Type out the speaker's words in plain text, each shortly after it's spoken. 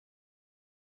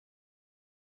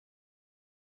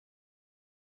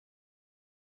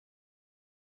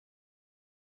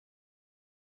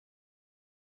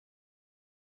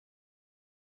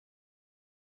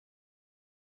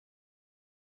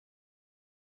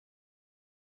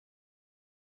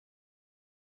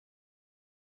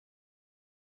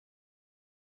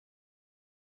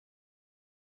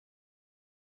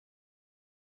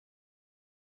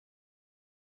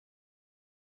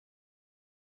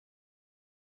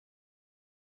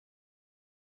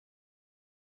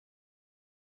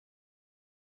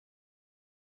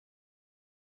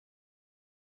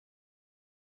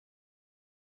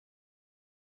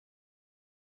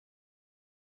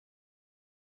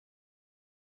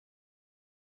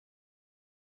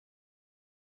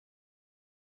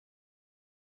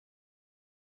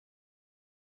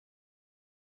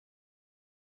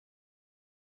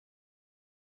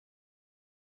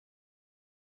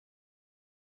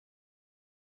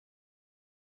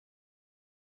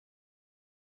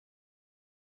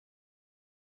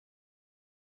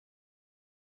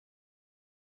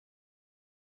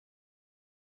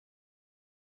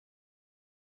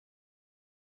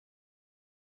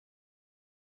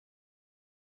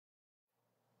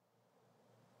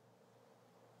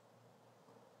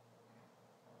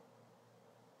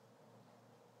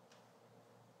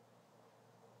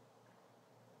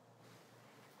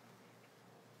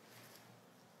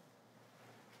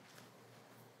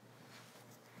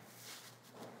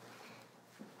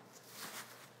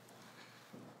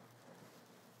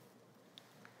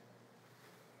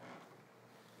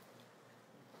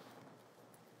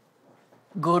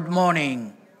Good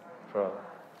morning. Father.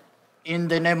 In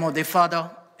the name of the Father,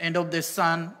 and of the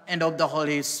Son, and of the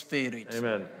Holy Spirit.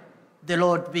 Amen. The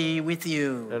Lord be with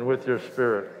you. And with your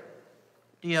spirit.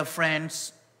 Dear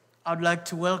friends, I'd like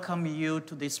to welcome you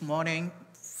to this morning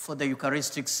for the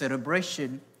Eucharistic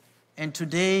celebration. And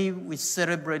today we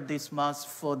celebrate this Mass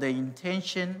for the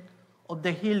intention of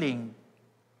the healing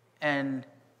and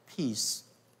peace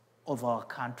of our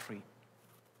country,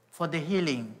 for the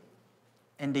healing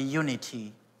and the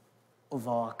unity of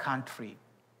our country,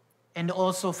 and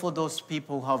also for those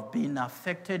people who have been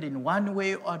affected in one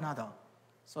way or another,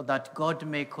 so that God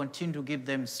may continue to give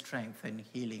them strength and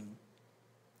healing.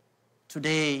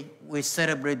 Today, we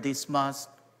celebrate this Mass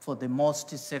for the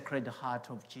most sacred heart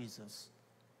of Jesus,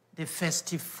 the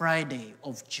festive Friday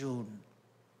of June.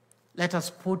 Let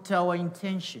us put our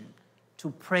intention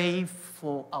to pray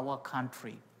for our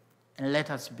country, and let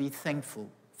us be thankful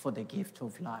for the gift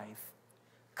of life.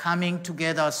 Coming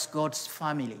together as God's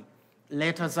family,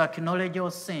 let us acknowledge our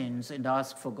sins and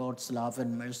ask for God's love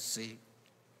and mercy.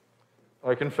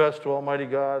 I confess to Almighty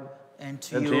God and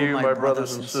to you, my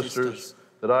brothers and sisters,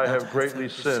 that I have greatly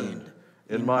sinned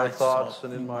in my thoughts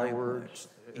and in my words,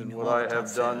 in what I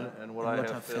have done and what I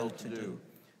have failed to do,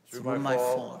 through my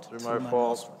fault,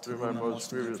 through my most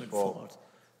grievous fault.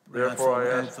 Therefore I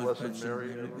ask Blessed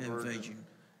Mary, ever Virgin,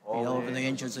 all the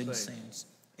angels and saints,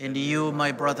 and you,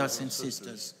 my brothers and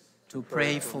sisters, to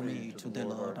pray for me to the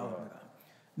Lord our God.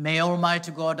 May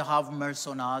Almighty God have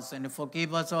mercy on us and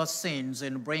forgive us our sins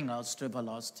and bring us to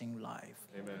everlasting life.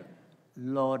 Amen.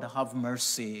 Lord, have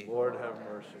mercy. Lord, have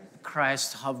mercy.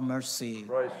 Christ, have mercy.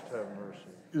 Christ, have mercy.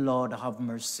 Lord, have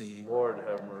mercy. Lord,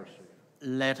 have mercy.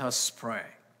 Let us pray.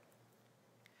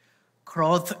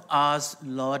 Clothe us,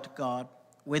 Lord God,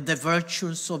 with the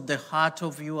virtues of the heart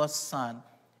of your Son,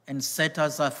 and set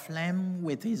us aflame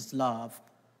with his love,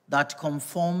 that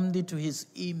conformed to his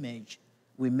image,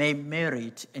 we may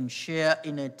merit and share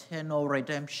in eternal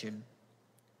redemption.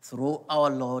 Through our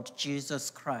Lord Jesus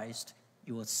Christ,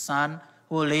 your Son,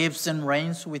 who lives and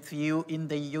reigns with you in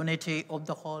the unity of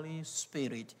the Holy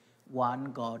Spirit,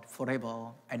 one God, forever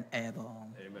and ever.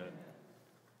 Amen.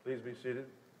 Please be seated.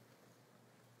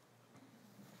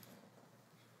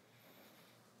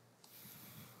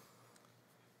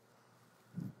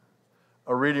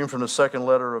 A reading from the second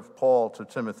letter of Paul to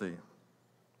Timothy.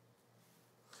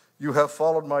 You have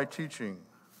followed my teaching,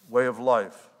 way of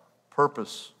life,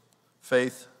 purpose,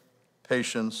 faith,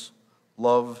 patience,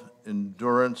 love,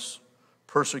 endurance,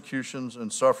 persecutions,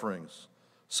 and sufferings,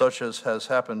 such as has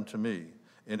happened to me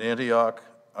in Antioch,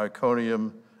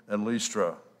 Iconium, and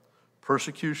Lystra,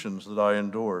 persecutions that I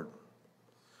endured.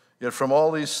 Yet from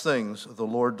all these things the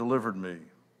Lord delivered me.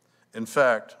 In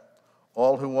fact,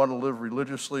 all who want to live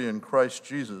religiously in Christ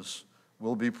Jesus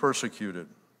will be persecuted.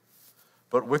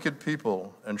 But wicked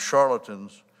people and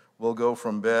charlatans will go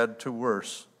from bad to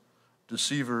worse,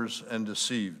 deceivers and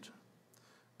deceived.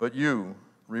 But you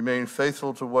remain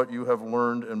faithful to what you have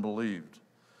learned and believed,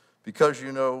 because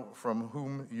you know from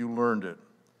whom you learned it,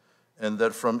 and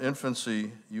that from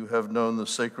infancy you have known the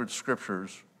sacred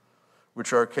scriptures,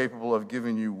 which are capable of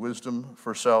giving you wisdom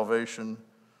for salvation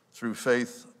through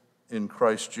faith in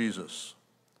Christ Jesus.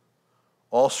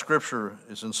 All scripture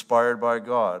is inspired by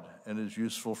God and is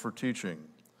useful for teaching,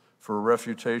 for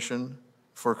refutation,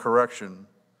 for correction,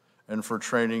 and for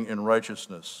training in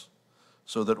righteousness,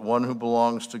 so that one who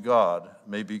belongs to God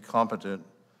may be competent,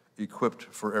 equipped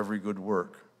for every good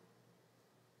work.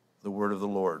 The word of the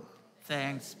Lord.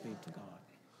 Thanks be to God.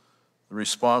 The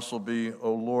response will be,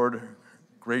 O Lord,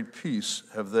 great peace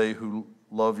have they who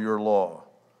love your law.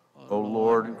 O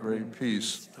Lord, great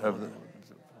peace have they.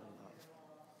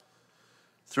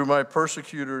 Through my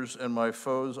persecutors and my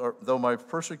foes are, though my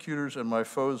persecutors and my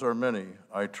foes are many,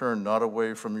 I turn not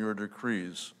away from your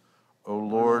decrees. O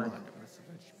Lord,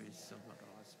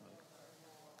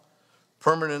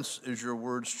 permanence is your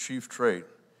word's chief trait.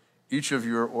 Each of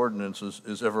your ordinances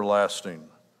is everlasting.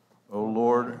 O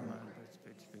Lord,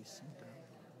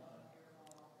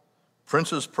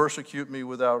 princes persecute me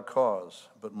without cause,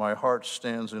 but my heart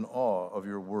stands in awe of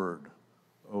your word.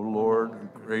 O Lord,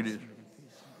 great is.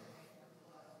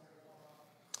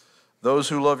 Those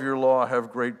who love your law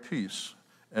have great peace,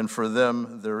 and for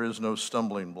them there is no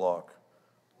stumbling block.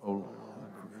 O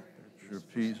your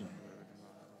peace.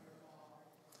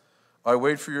 I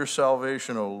wait for your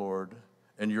salvation, O Lord,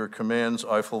 and your commands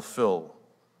I fulfill.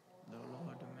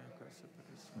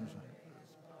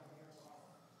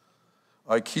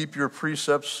 I keep your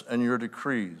precepts and your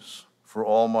decrees, for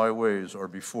all my ways are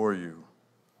before you.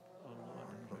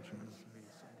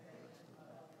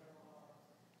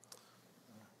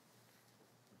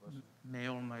 May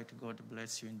Almighty God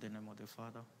bless you in the name of the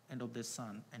Father, and of the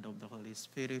Son, and of the Holy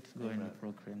Spirit. Go and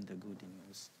proclaim the good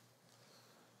news.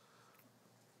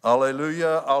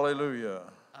 Alleluia, alleluia.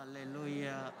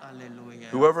 Alleluia, alleluia.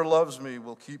 Whoever loves me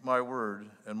will keep my word,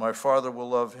 and my Father will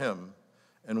love him,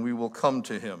 and we will come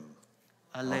to him.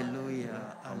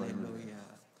 Alleluia, alleluia.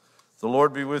 The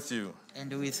Lord be with you.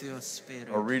 And with your spirit.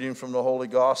 A reading from the Holy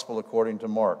Gospel according to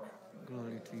Mark.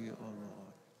 Glory to you, O Lord.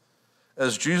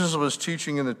 As Jesus was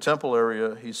teaching in the temple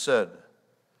area, he said,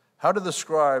 "How do the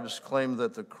scribes claim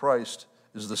that the Christ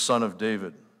is the son of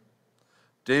David?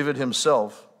 David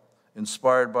himself,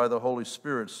 inspired by the Holy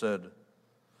Spirit, said,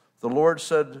 'The Lord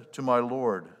said to my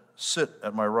Lord, sit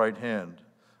at my right hand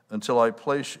until I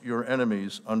place your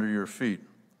enemies under your feet.'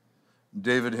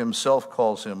 David himself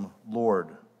calls him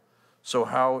Lord. So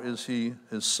how is he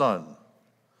his son?"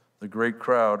 The great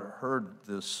crowd heard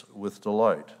this with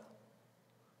delight.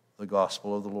 The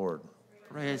Gospel of the Lord.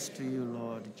 Praise to you,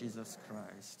 Lord Jesus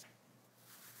Christ.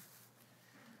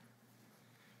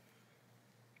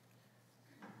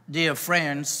 Dear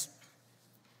friends,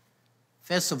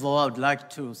 first of all, I would like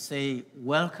to say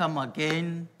welcome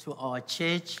again to our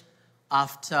church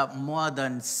after more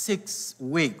than 6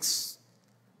 weeks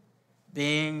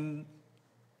being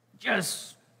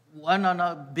just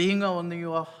being on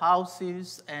your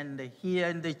houses and here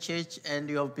in the church, and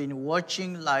you have been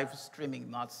watching live streaming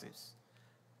masses.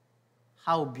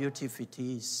 How beautiful it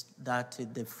is that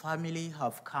the family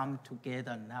have come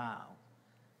together now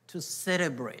to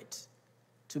celebrate,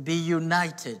 to be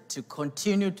united, to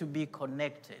continue to be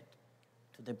connected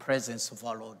to the presence of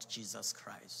our Lord Jesus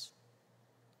Christ.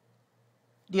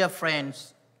 Dear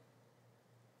friends,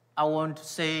 I want to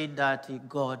say that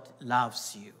God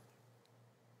loves you.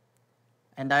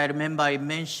 And I remember I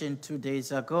mentioned 2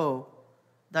 days ago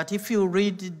that if you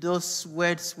read those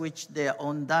words which they are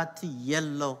on that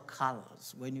yellow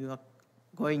colors, when you are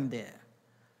going there,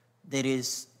 there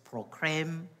is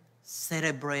proclaim,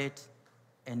 celebrate,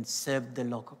 and serve the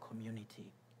local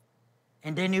community.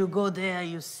 And then you go there,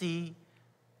 you see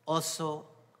also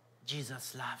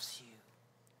Jesus loves you.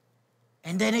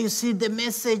 And then you see the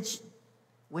message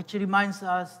which reminds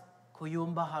us,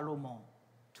 Kuyumba Halomo,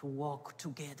 to walk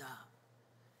together.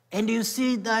 And you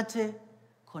see that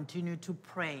continue to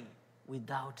pray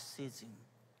without ceasing.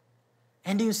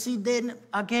 And you see then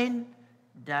again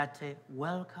that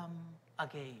welcome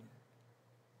again.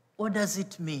 What does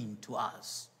it mean to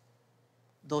us?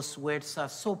 Those words are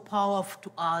so powerful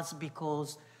to us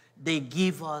because they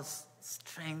give us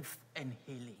strength and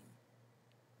healing.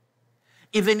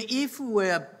 Even if we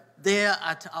were there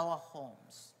at our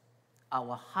homes,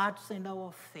 our hearts and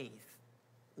our faith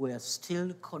were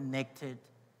still connected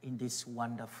in this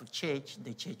wonderful church,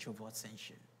 the Church of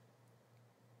Ascension.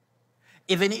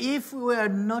 Even if we were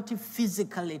not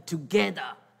physically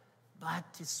together, but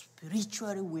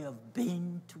spiritually we have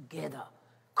been together,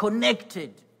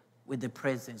 connected with the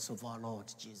presence of our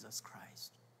Lord Jesus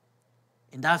Christ.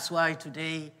 And that's why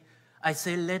today I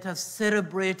say let us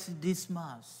celebrate this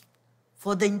Mass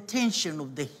for the intention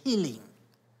of the healing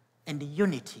and the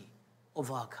unity of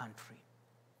our country.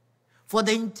 For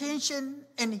the intention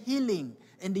and healing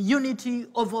and the unity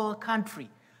of our country,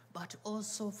 but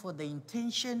also for the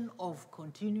intention of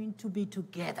continuing to be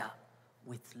together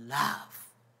with love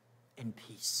and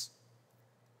peace.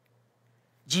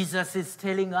 Jesus is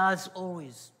telling us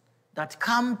always that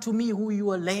come to me who you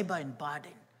are labor and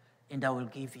burden, and I will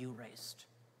give you rest.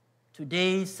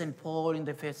 Today, St. Paul in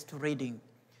the first reading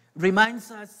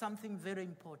reminds us something very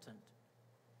important.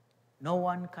 No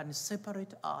one can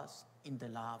separate us in the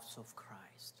love of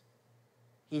Christ.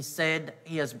 He said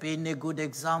he has been a good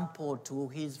example to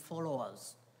his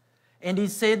followers. And he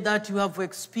said that you have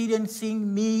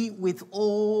experiencing me with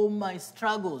all my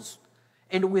struggles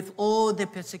and with all the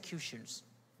persecutions.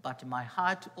 But my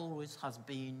heart always has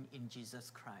been in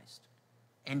Jesus Christ.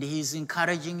 And he's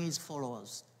encouraging his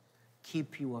followers,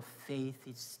 keep your faith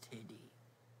steady,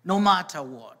 no matter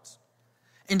what.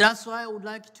 And that's why I would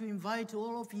like to invite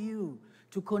all of you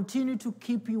to continue to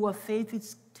keep your faith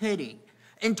steady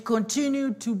and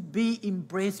continue to be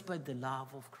embraced by the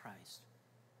love of Christ.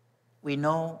 We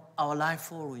know our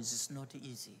life always is not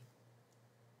easy.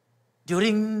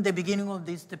 During the beginning of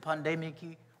the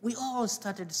pandemic, we all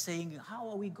started saying, how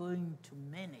are we going to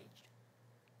manage?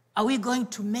 Are we going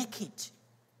to make it?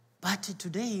 But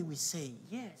today we say,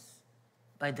 yes,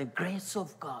 by the grace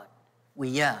of God,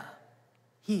 we are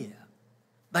here.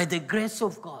 By the grace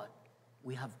of God,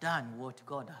 we have done what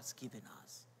God has given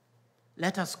us.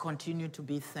 Let us continue to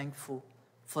be thankful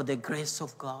for the grace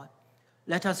of God.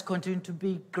 Let us continue to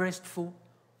be grateful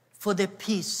for the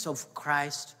peace of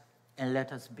Christ. And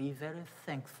let us be very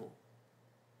thankful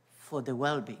for the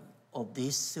well-being of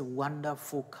this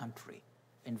wonderful country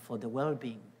and for the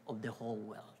well-being of the whole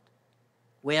world.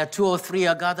 Where 2 or 3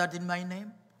 are gathered in my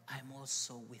name, I'm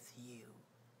also with you.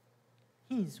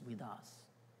 He is with us.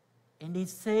 And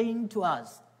he's saying to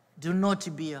us, do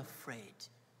not be afraid.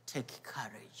 Take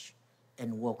courage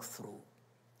and walk through.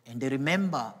 And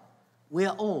remember, we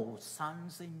are all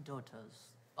sons and daughters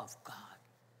of God.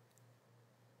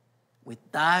 With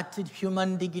that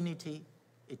human dignity,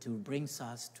 it will bring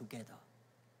us together.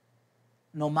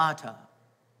 No matter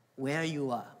where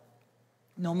you are,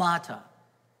 no matter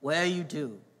where you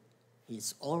do,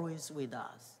 he's always with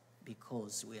us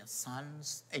because we are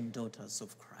sons and daughters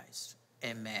of Christ.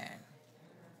 Amen.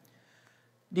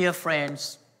 Dear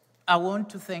friends, I want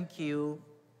to thank you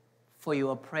for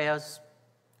your prayers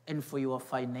and for your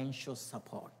financial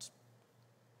support.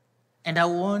 And I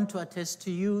want to attest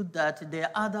to you that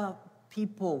there are other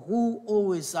people who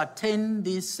always attend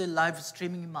this live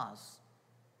streaming mass.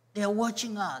 They are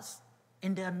watching us,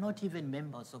 and they are not even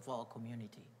members of our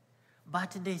community.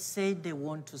 But they say they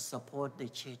want to support the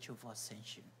Church of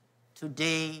Ascension.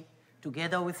 Today,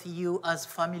 together with you as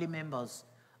family members,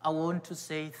 I want to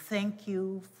say thank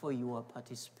you for your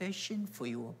participation, for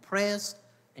your prayers,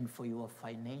 and for your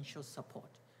financial support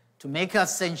to make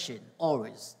Ascension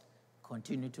always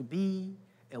continue to be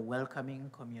a welcoming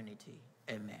community.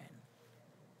 Amen.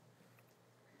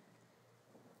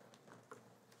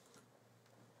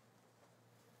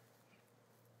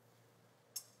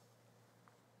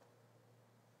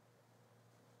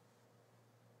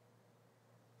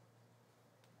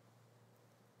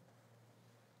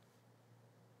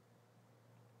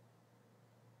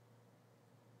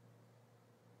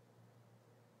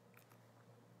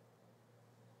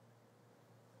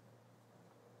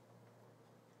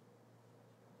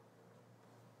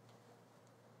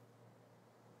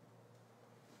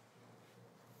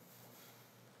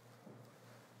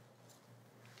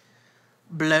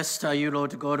 Blessed are you,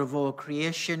 Lord God of all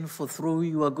creation, for through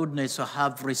your goodness you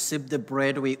have received the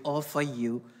bread we offer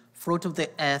you, fruit of the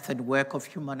earth and work of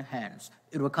human hands.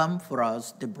 It will come for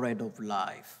us the bread of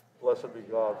life. Blessed be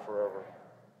God forever.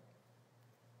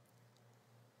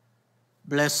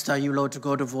 Blessed are you, Lord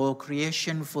God of all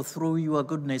creation, for through your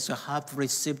goodness you have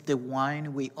received the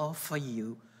wine we offer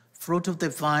you, fruit of the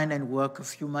vine and work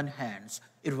of human hands.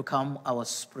 It will become our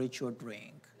spiritual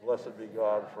drink. Blessed be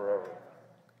God forever.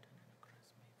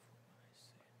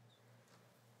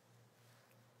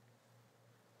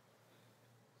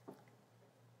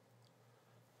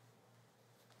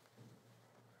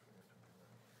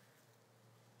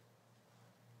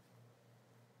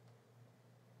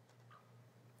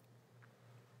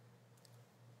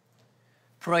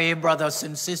 Pray, brothers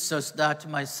and sisters, that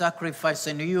my sacrifice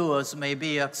and yours may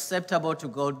be acceptable to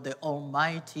God the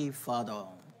Almighty Father.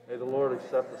 May the Lord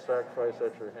accept the sacrifice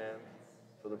at your hands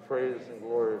for the praise and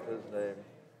glory of his name,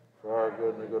 for our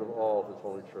good and the good of all his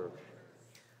holy church.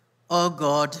 O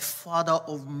God, Father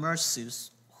of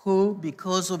mercies, who,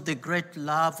 because of the great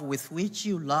love with which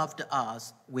you loved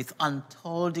us, with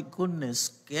untold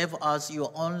goodness gave us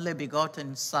your only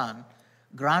begotten Son,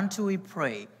 grant, we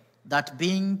pray, that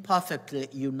being perfectly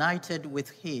united with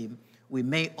him, we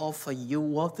may offer you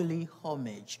worthily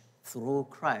homage through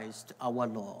Christ our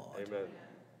Lord. Amen.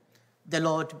 The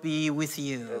Lord be with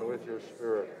you. And with your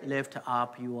spirit. Lift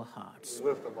up your hearts.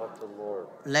 We lift them up to the Lord.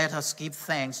 Let us give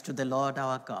thanks to the Lord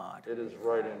our God. It is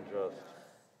right and just.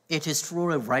 It is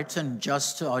truly right and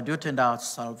just to our duty and our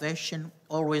salvation,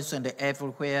 always and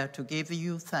everywhere, to give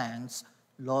you thanks,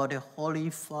 Lord, Holy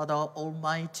Father,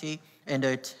 Almighty and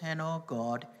eternal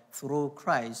God, through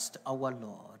Christ our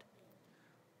Lord.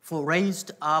 For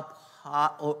raised up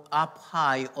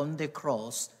high on the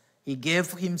cross, he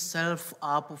gave himself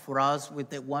up for us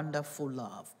with a wonderful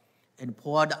love, and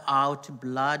poured out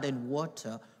blood and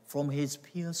water from his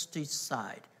pierced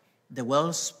side, the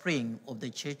wellspring of the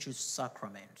church's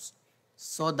sacraments,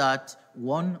 so that,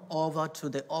 won over to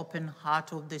the open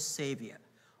heart of the Savior,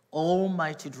 all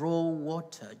might draw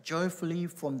water joyfully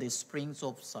from the springs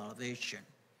of salvation.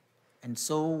 And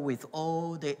so with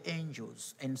all the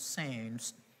angels and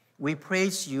saints, we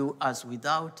praise you as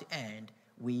without end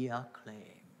we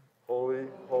acclaim. Holy,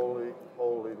 holy,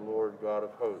 holy Lord God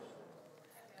of hosts,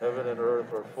 heaven and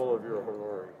earth are full of your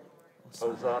glory.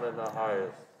 Hosanna in the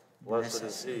highest. Blessed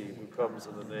is he who comes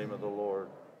in the name of the Lord.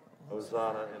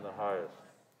 Hosanna in the highest.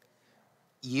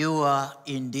 You are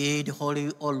indeed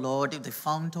holy, O Lord, the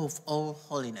fount of all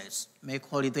holiness. Make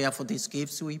holy therefore these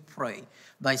gifts, we pray,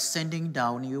 by sending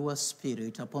down your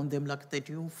Spirit upon them like the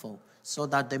dewfall, so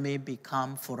that they may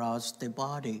become for us the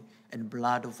body and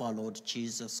blood of our Lord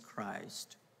Jesus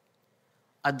Christ.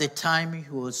 At the time he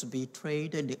was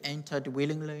betrayed and entered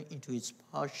willingly into his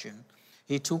passion,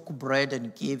 he took bread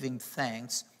and giving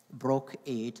thanks, broke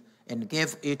it, and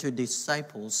gave it to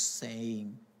disciples,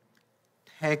 saying,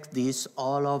 "Take this,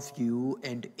 all of you,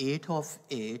 and eat of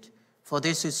it, for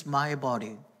this is my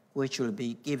body, which will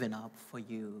be given up for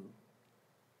you."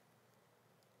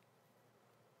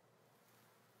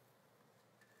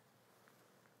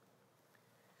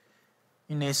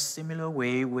 In a similar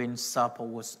way, when supper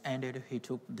was ended, he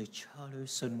took the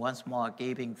chalice, and once more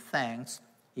giving thanks,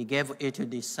 he gave it to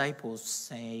disciples,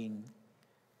 saying,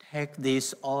 "Take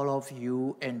this, all of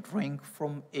you, and drink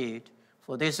from it,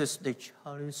 for this is the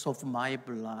chalice of my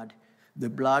blood, the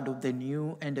blood of the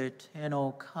new and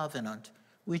eternal covenant,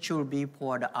 which will be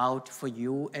poured out for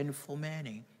you and for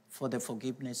many for the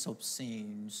forgiveness of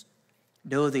sins.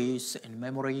 Do this in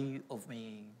memory of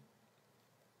me."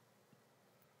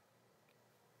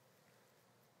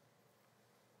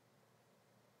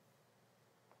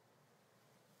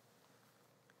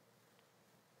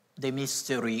 The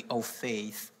mystery of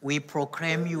faith. We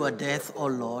proclaim your death, O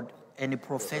Lord, and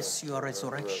profess your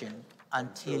resurrection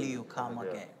until you come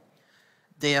again.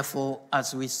 Therefore,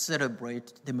 as we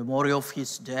celebrate the memorial of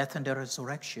his death and the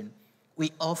resurrection,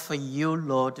 we offer you,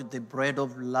 Lord, the bread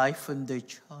of life and the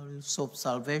chalice of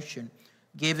salvation,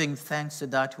 giving thanks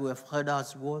that you have heard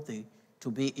us worthy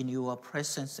to be in your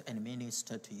presence and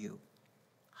minister to you.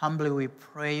 Humbly we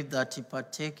pray that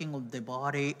partaking of the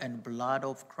body and blood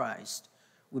of Christ,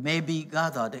 we may be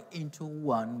gathered into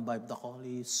one by the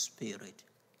Holy Spirit.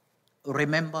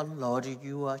 Remember, Lord,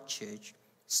 your church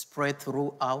spread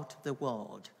throughout the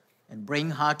world, and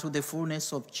bring her to the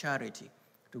fullness of charity,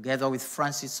 together with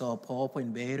Francis our Pope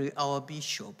and Mary our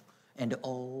Bishop, and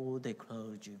all the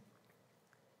clergy.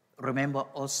 Remember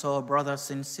also our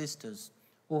brothers and sisters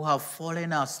who have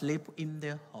fallen asleep in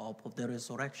the hope of the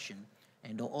resurrection,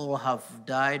 and all have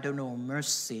died in your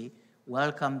mercy.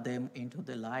 Welcome them into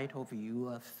the light of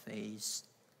your face.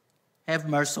 Have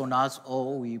mercy on us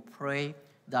all, we pray,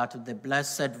 that the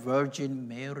Blessed Virgin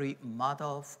Mary, Mother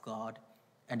of God,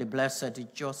 and the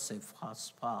Blessed Joseph, her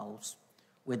spouse,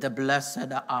 with the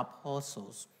blessed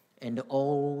apostles, and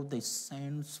all the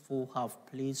saints who have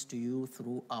pleased you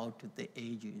throughout the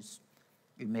ages,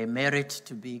 you may merit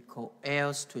to be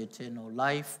co-heirs to eternal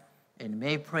life, and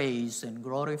may praise and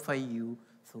glorify you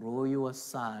through your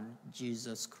Son,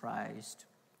 Jesus Christ.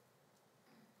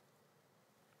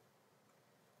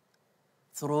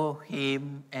 Through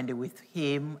him, and with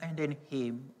him, and in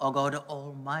him, O God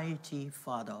Almighty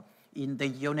Father, in the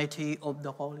unity of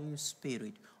the Holy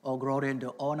Spirit, all glory and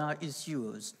honor is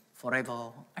yours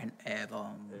forever and ever.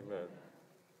 Amen.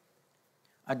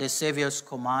 At the Savior's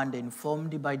command,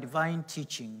 informed by divine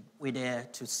teaching, we dare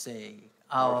to say,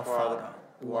 Our Father,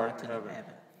 who art in heaven,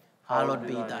 hallowed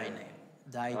be thy name.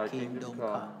 Thy kingdom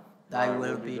come, thy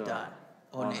will be done,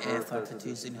 on earth as it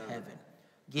is in heaven.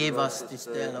 Give us this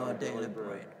day our daily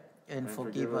bread, and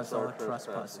forgive us our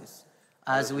trespasses,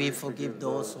 as we forgive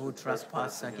those who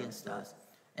trespass against us.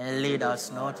 And lead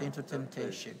us not into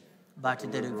temptation, but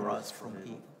deliver us from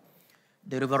evil.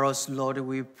 Deliver us, Lord,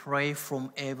 we pray,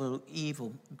 from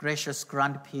evil. Gracious,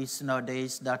 grant peace in our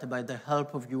days, that by the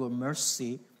help of your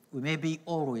mercy we may be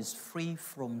always free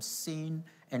from sin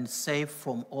and safe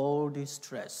from all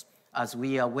distress, as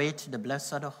we await the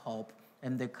blessed hope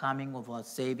and the coming of our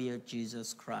Savior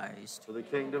Jesus Christ. For the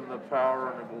kingdom, the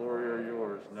power, and the glory are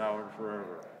yours, now and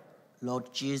forever.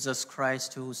 Lord Jesus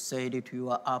Christ, who said to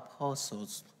your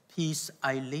apostles, "Peace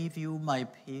I leave you, my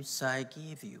peace I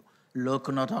give you,"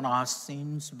 look not on our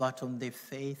sins, but on the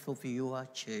faith of your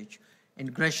church,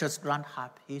 and gracious grant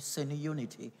her peace and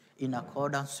unity in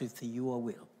accordance with your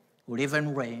will, who live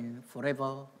and reign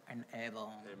forever and ever.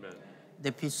 Amen.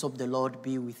 The peace of the Lord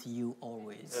be with you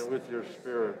always. And with your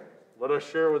spirit. Let us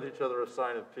share with each other a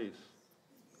sign of peace.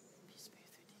 Peace be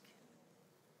with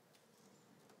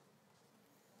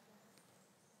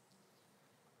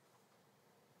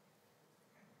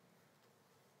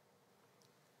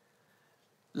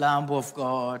you. Lamb of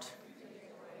God,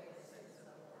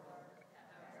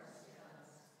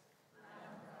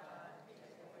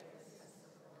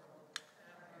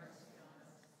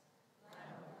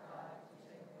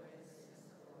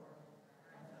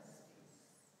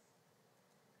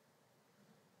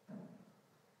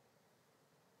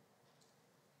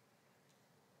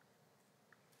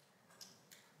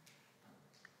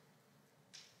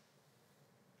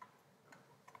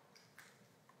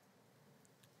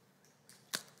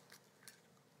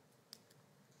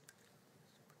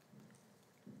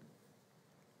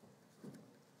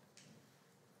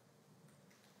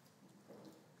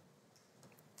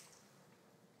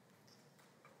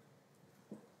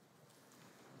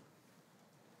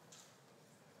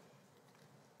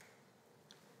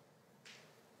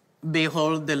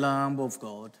 Behold the Lamb of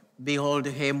God. Behold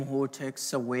him who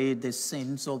takes away the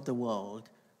sins of the world.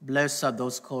 Blessed are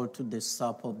those called to the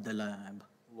supper of the Lamb.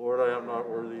 Lord, I am not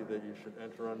worthy that you should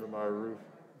enter under my roof,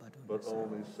 but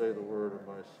only say the word, and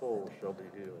my soul shall be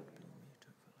healed.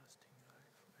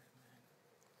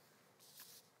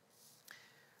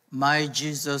 My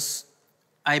Jesus,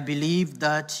 I believe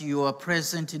that you are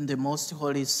present in the most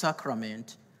holy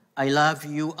sacrament. I love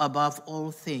you above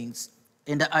all things,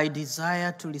 and I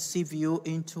desire to receive you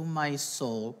into my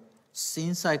soul.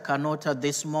 Since I cannot at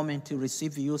this moment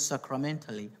receive you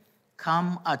sacramentally,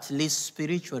 come at least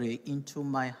spiritually into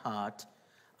my heart.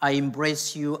 I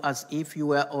embrace you as if you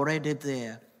were already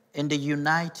there, and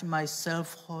unite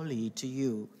myself wholly to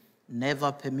you.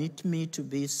 Never permit me to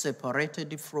be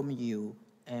separated from you.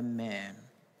 Amen.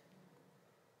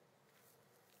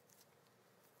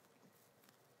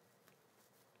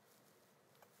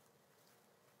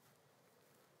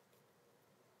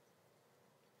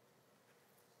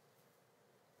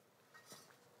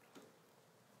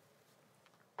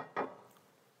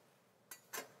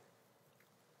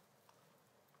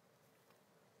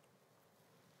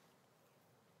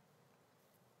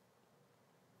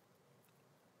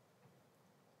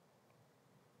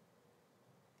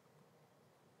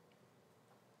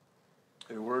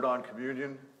 A word on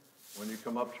communion. When you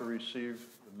come up to receive,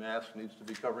 the mask needs to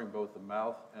be covering both the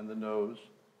mouth and the nose.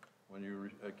 When you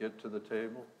get to the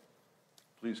table,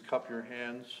 please cup your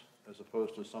hands as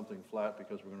opposed to something flat,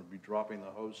 because we're going to be dropping the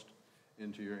host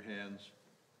into your hands.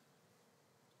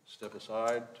 Step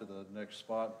aside to the next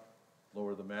spot,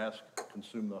 lower the mask,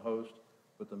 consume the host,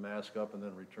 put the mask up, and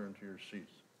then return to your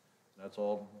seats. That's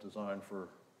all designed for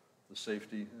the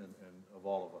safety and of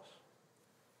all of us.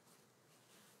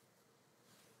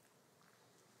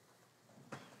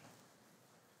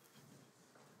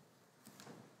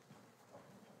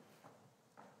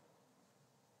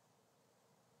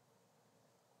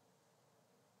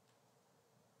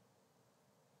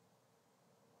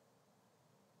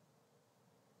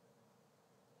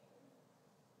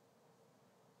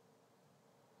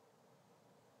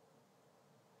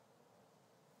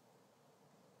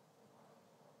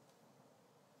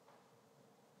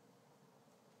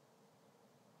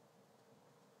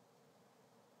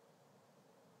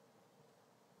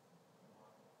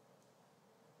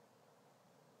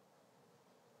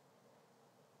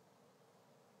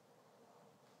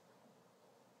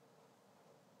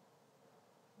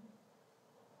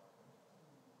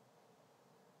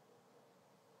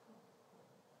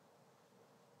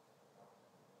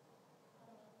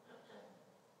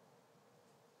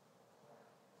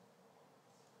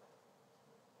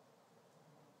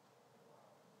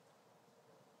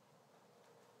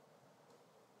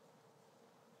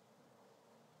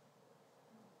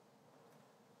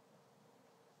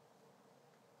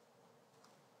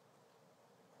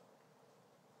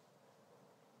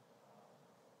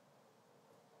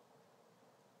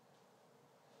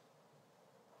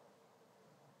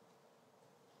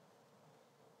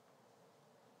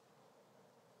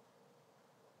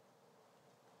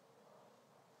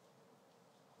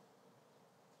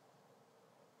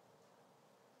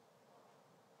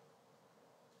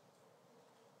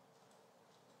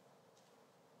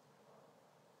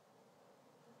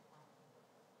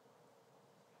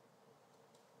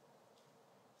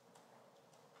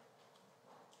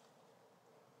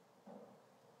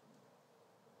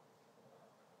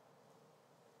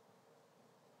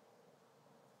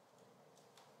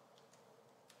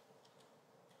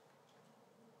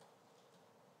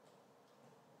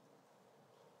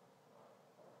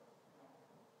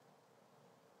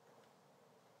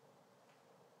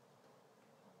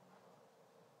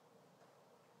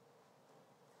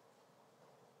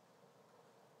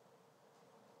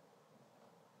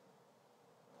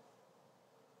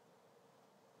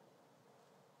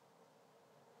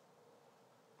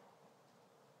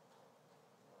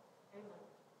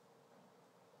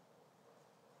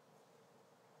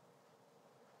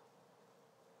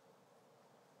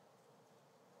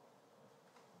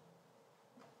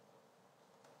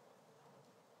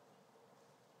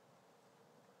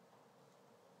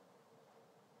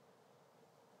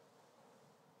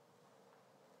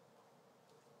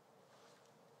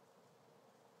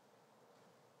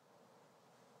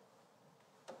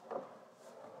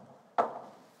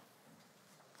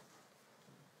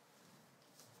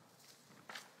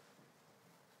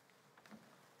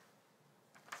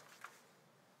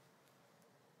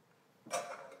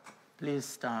 Please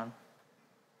stand.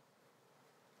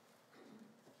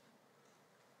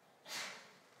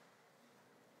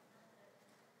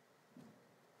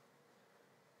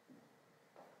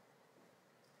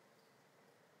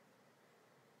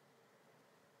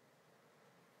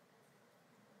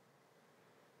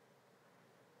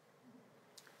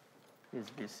 Please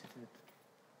be seated.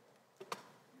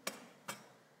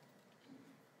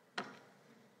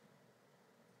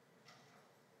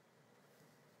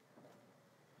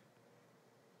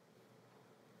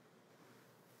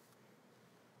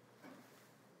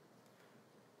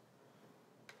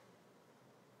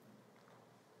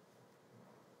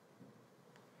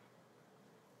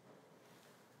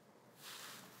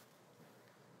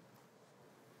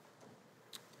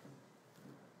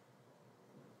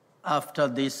 After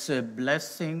this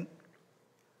blessing,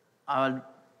 I'll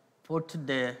put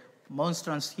the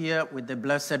monstrance here with the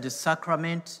Blessed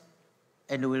Sacrament,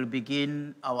 and we'll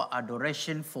begin our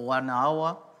adoration for 1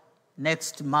 hour.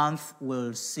 Next month,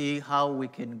 we'll see how we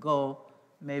can go.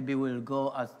 Maybe we'll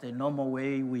go as the normal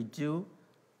way we do,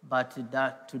 but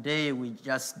that today we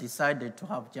just decided to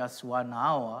have just 1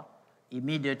 hour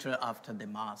immediately after the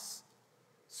Mass.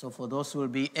 So for those who will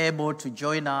be able to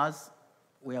join us,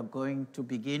 we are going to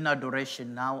begin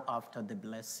adoration now after the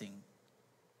blessing.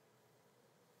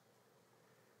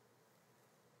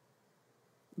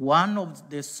 One of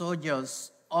the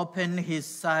soldiers opened his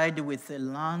side with a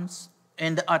lance,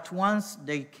 and at once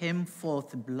there came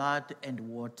forth blood and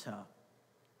water.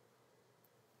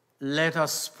 Let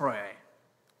us pray.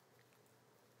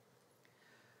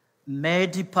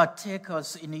 Made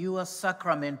partakers in your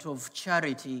sacrament of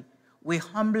charity, we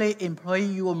humbly implore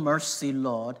your mercy,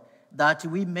 Lord, that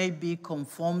we may be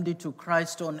conformed to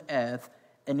Christ on earth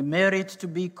and merit to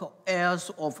be co-heirs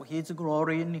of his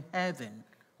glory in heaven,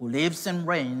 who lives and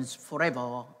reigns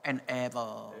forever and ever.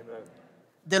 Amen.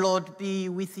 The Lord be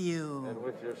with you. And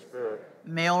with your spirit.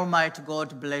 May Almighty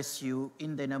God bless you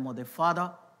in the name of the Father,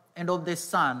 and of the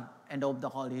Son, and of the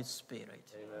Holy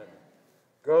Spirit. Amen.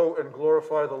 Go and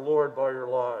glorify the Lord by your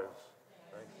lives.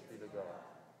 Thanks be to God.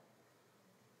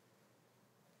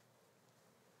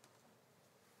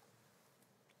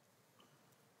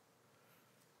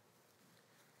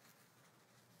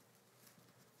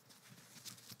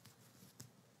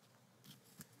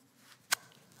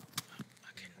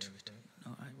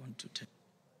 No, I want to take.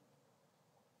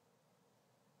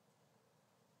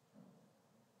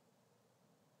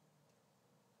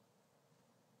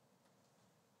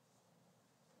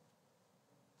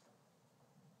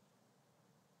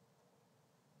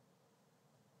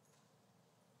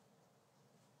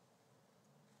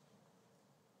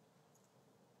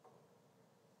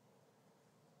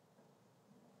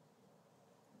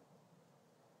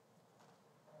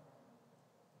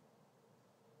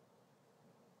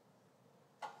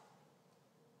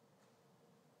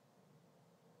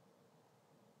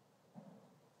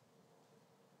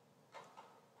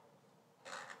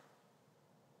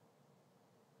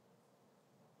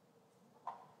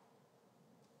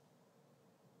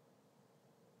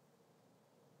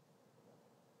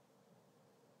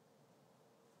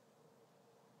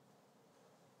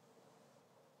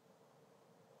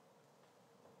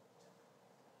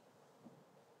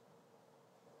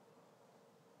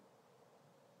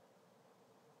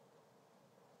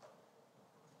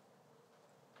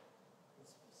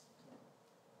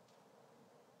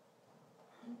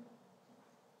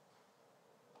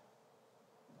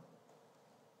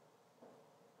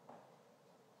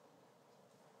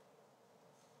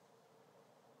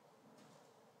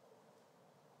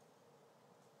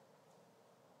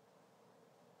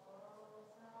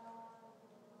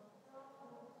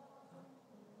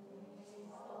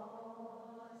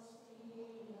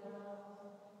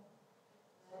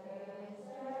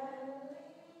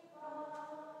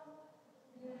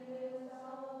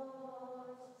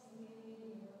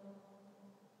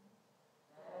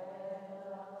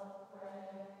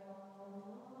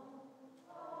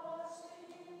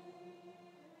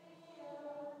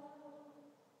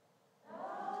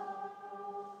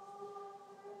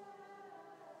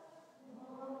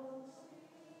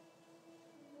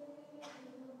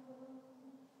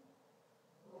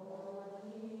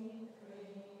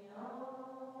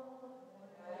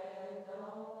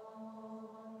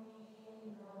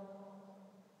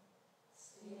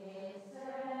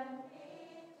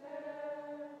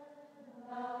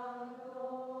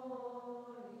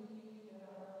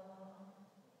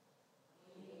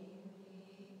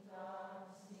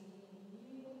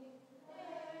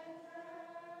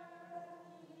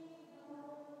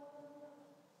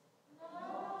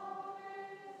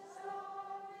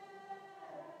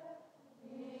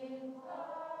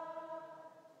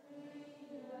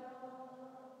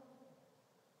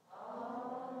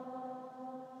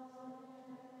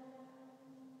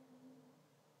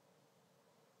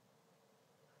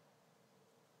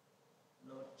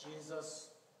 Jesus,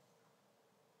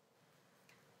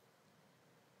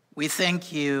 we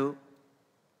thank you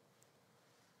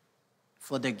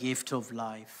for the gift of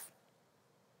life.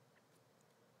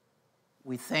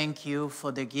 We thank you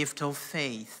for the gift of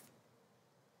faith,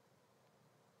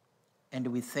 and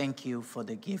we thank you for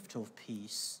the gift of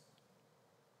peace.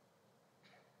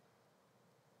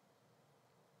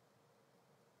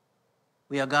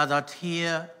 We are gathered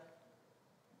here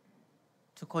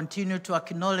to continue to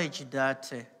acknowledge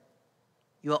that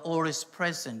you are always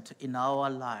present in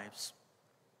our lives,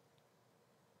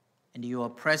 and your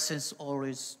presence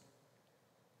always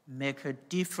makes a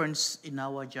difference in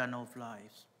our journey of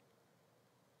lives.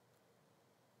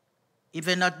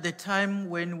 Even at the time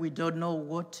when we don't know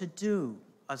what to do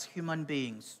as human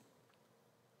beings,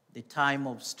 the time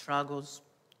of struggles,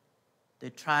 the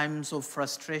times of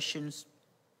frustrations,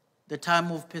 the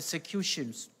time of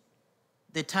persecutions,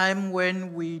 the time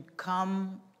when we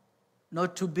come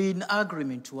not to be in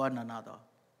agreement to one another,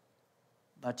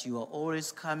 but you are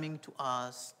always coming to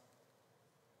us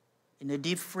in a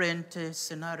different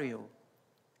scenario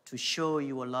to show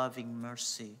your loving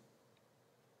mercy.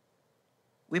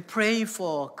 We pray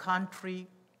for our country,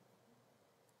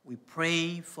 we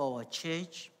pray for our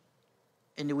church,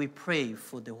 and we pray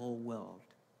for the whole world.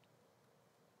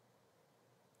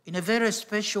 In a very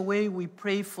special way, we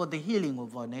pray for the healing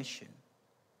of our nation,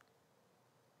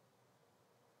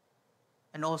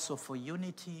 and also for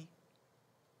unity,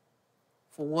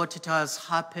 for what it has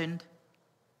happened,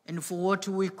 and for what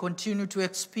we continue to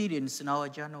experience in our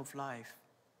journey of life.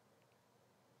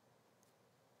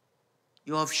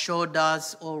 You have showed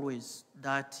us always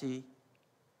that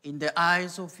in the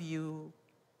eyes of you,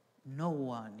 no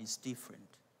one is different.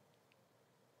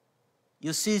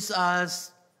 You see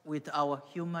us with our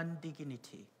human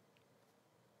dignity,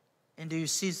 and you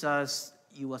see us,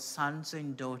 your sons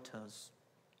and daughters.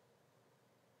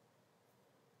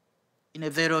 In a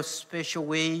very special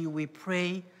way, we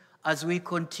pray as we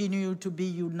continue to be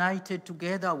united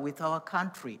together with our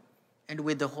country and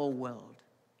with the whole world.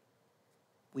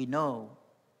 We know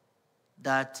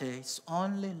that it's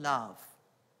only love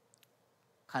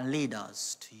can lead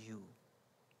us to you.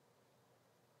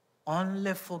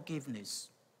 Only forgiveness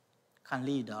can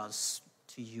lead us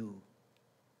to you.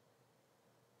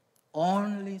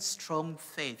 Only strong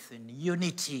faith and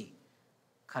unity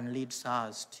can lead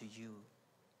us to you.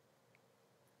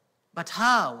 But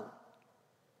how?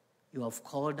 You have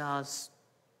called us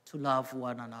to love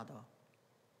one another.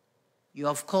 You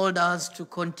have called us to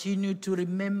continue to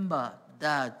remember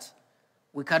that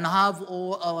we can have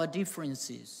all our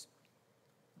differences,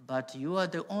 but you are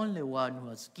the only one who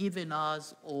has given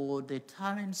us all the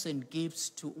talents and gifts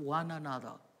to one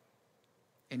another.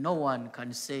 And no one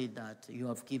can say that you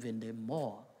have given them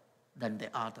more than the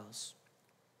others.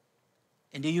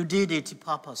 And you did it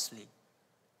purposely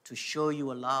to show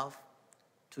your love,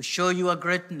 to show your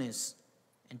greatness,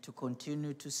 and to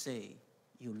continue to say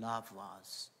you love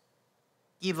us.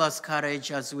 Give us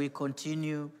courage as we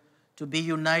continue to be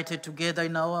united together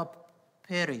in our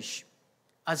parish,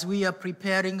 as we are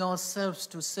preparing ourselves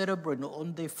to celebrate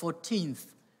on the 14th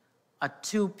at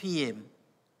 2 p.m.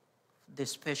 the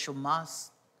special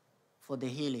Mass for the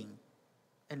healing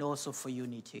and also for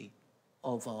unity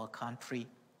of our country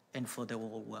and for the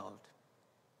whole world.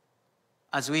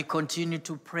 As we continue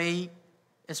to pray,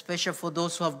 especially for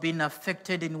those who have been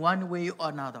affected in one way or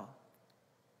another,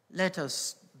 let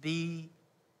us be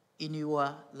in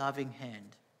your loving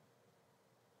hand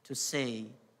to say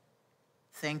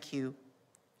thank you,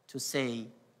 to say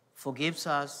forgive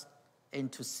us,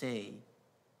 and to say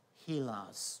heal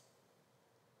us.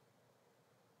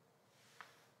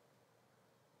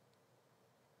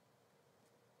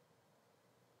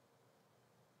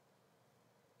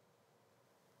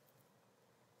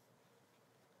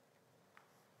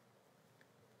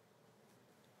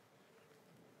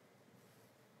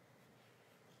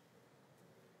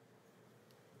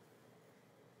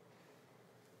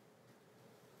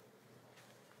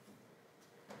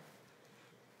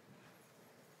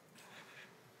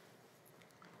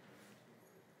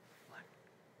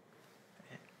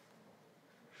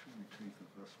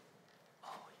 Oh,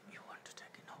 you want to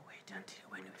take it? No, wait until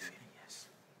when we finish. Yes.